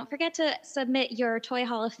there. And don't forget to submit your Toy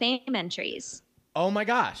Hall of Fame entries. Oh my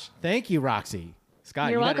gosh. Thank you, Roxy.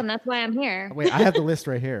 Scott, You're welcome. That's why I'm here. Wait, I have the list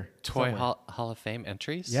right here. Toy Hall of Fame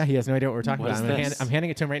entries? Yeah, he has no idea what we're talking about. This? I'm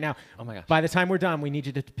handing it to him right now. Oh my gosh. By the time we're done, we need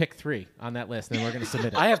you to pick 3 on that list, and then we're going to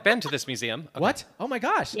submit it. I have been to this museum. Okay. What? Oh my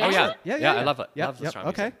gosh. Yeah. Oh yeah. I love it. Yep, Love the yep. Strong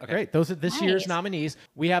Okay, Museum. great. Those are this Nice. year's nominees.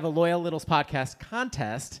 We have a Loyal Littles podcast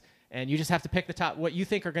contest, and you just have to pick the top, what you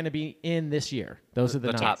think are going to be in this year. Those are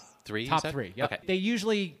the top 3. Top 3. Yep. Okay. They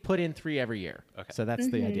usually put in 3 every year. Okay. So that's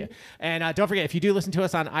the idea. And don't forget, if you do listen to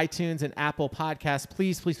us on iTunes and Apple Podcasts,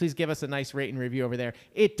 please give us a nice rate and review over there.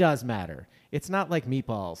 It does matter. It's not like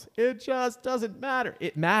meatballs. It just doesn't matter.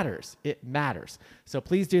 It matters. It matters. So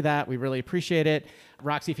please do that. We really appreciate it.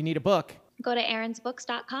 Roxy, if you need a book, Go to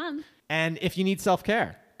aaronsbooks.com. and if you need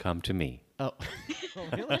self-care, Come to me. oh,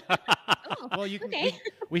 really? Well, you can. okay.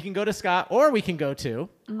 We can go to Scott, or we can go to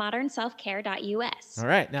modernselfcare.us. All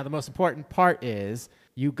right. Now, the most important part is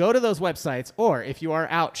you go to those websites, or if you are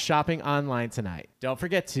out shopping online tonight, don't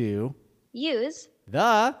forget to Use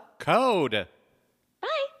the Code. Bye.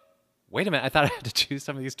 Wait a minute. I thought I had to choose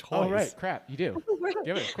some of these toys. Oh, right. Crap. You do.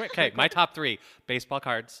 Give it a quick. Okay, my top 3 baseball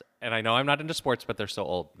cards, and I know I'm not into sports, but they're so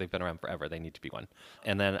old. They've been around forever. They need to be one.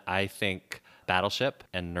 And then I think Battleship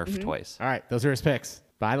and Nerf toys. All right. Those are his picks.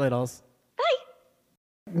 Bye, Littles.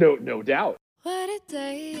 No doubt. What a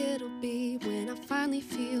day it'll be when I finally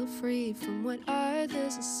feel free from what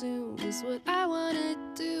others assume is what I wanna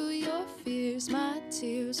do. Your fears, my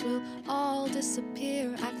tears will all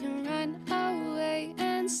disappear. I can run away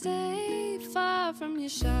and stay far from your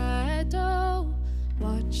shadow,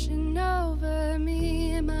 watching over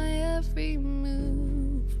me in my every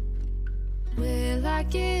move. Will I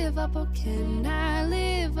give up or can I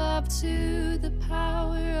live up to the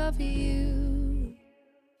power of you?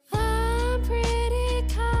 I'm pretty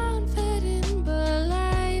confident, but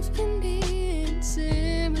life can be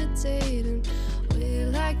intimidating.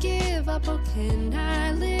 Will I give up or can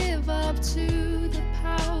I live up to the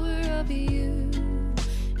power of you?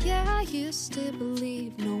 Yeah, I used to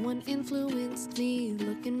believe no one influenced me.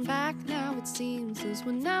 Looking back now it seems those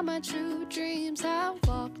were not my true dreams. I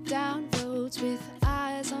walked down roads with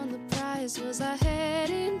eyes on the prize. Was I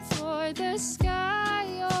heading for the sky,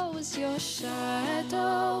 or was your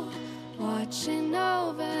shadow watching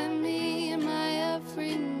over me in my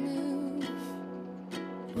every move?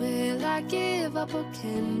 Will I give up or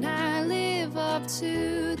can I live up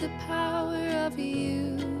to the power of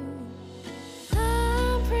you?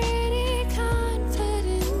 I'm pretty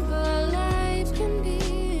confident, but life can be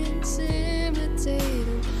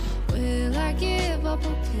intimidating. Will I give up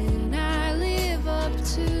or can I live up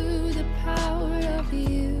to the power of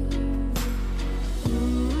you?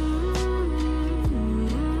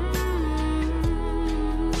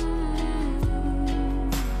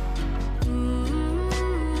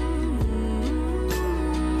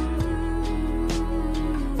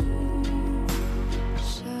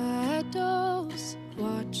 Shadows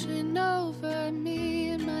watching over me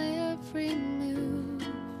in my every move.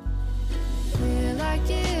 Will I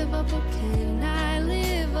give up or can I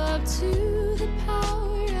live up to the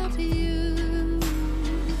power of you?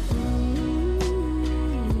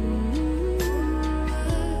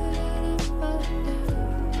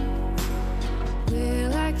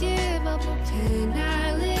 Will I give up or can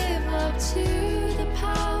I live up to the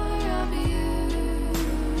power of you?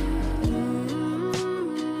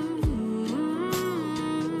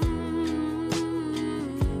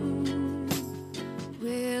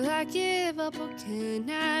 Will I give up or can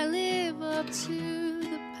I live up to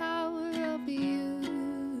the power of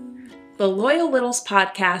you? The Loyal Littles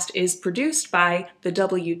podcast is produced by the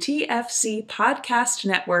WTFC Podcast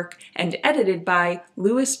Network and edited by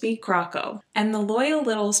Louis B. Crocco. And the Loyal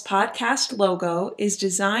Littles podcast logo is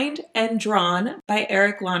designed and drawn by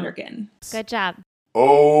Eric Lonergan. Good job.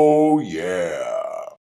 Oh, yeah.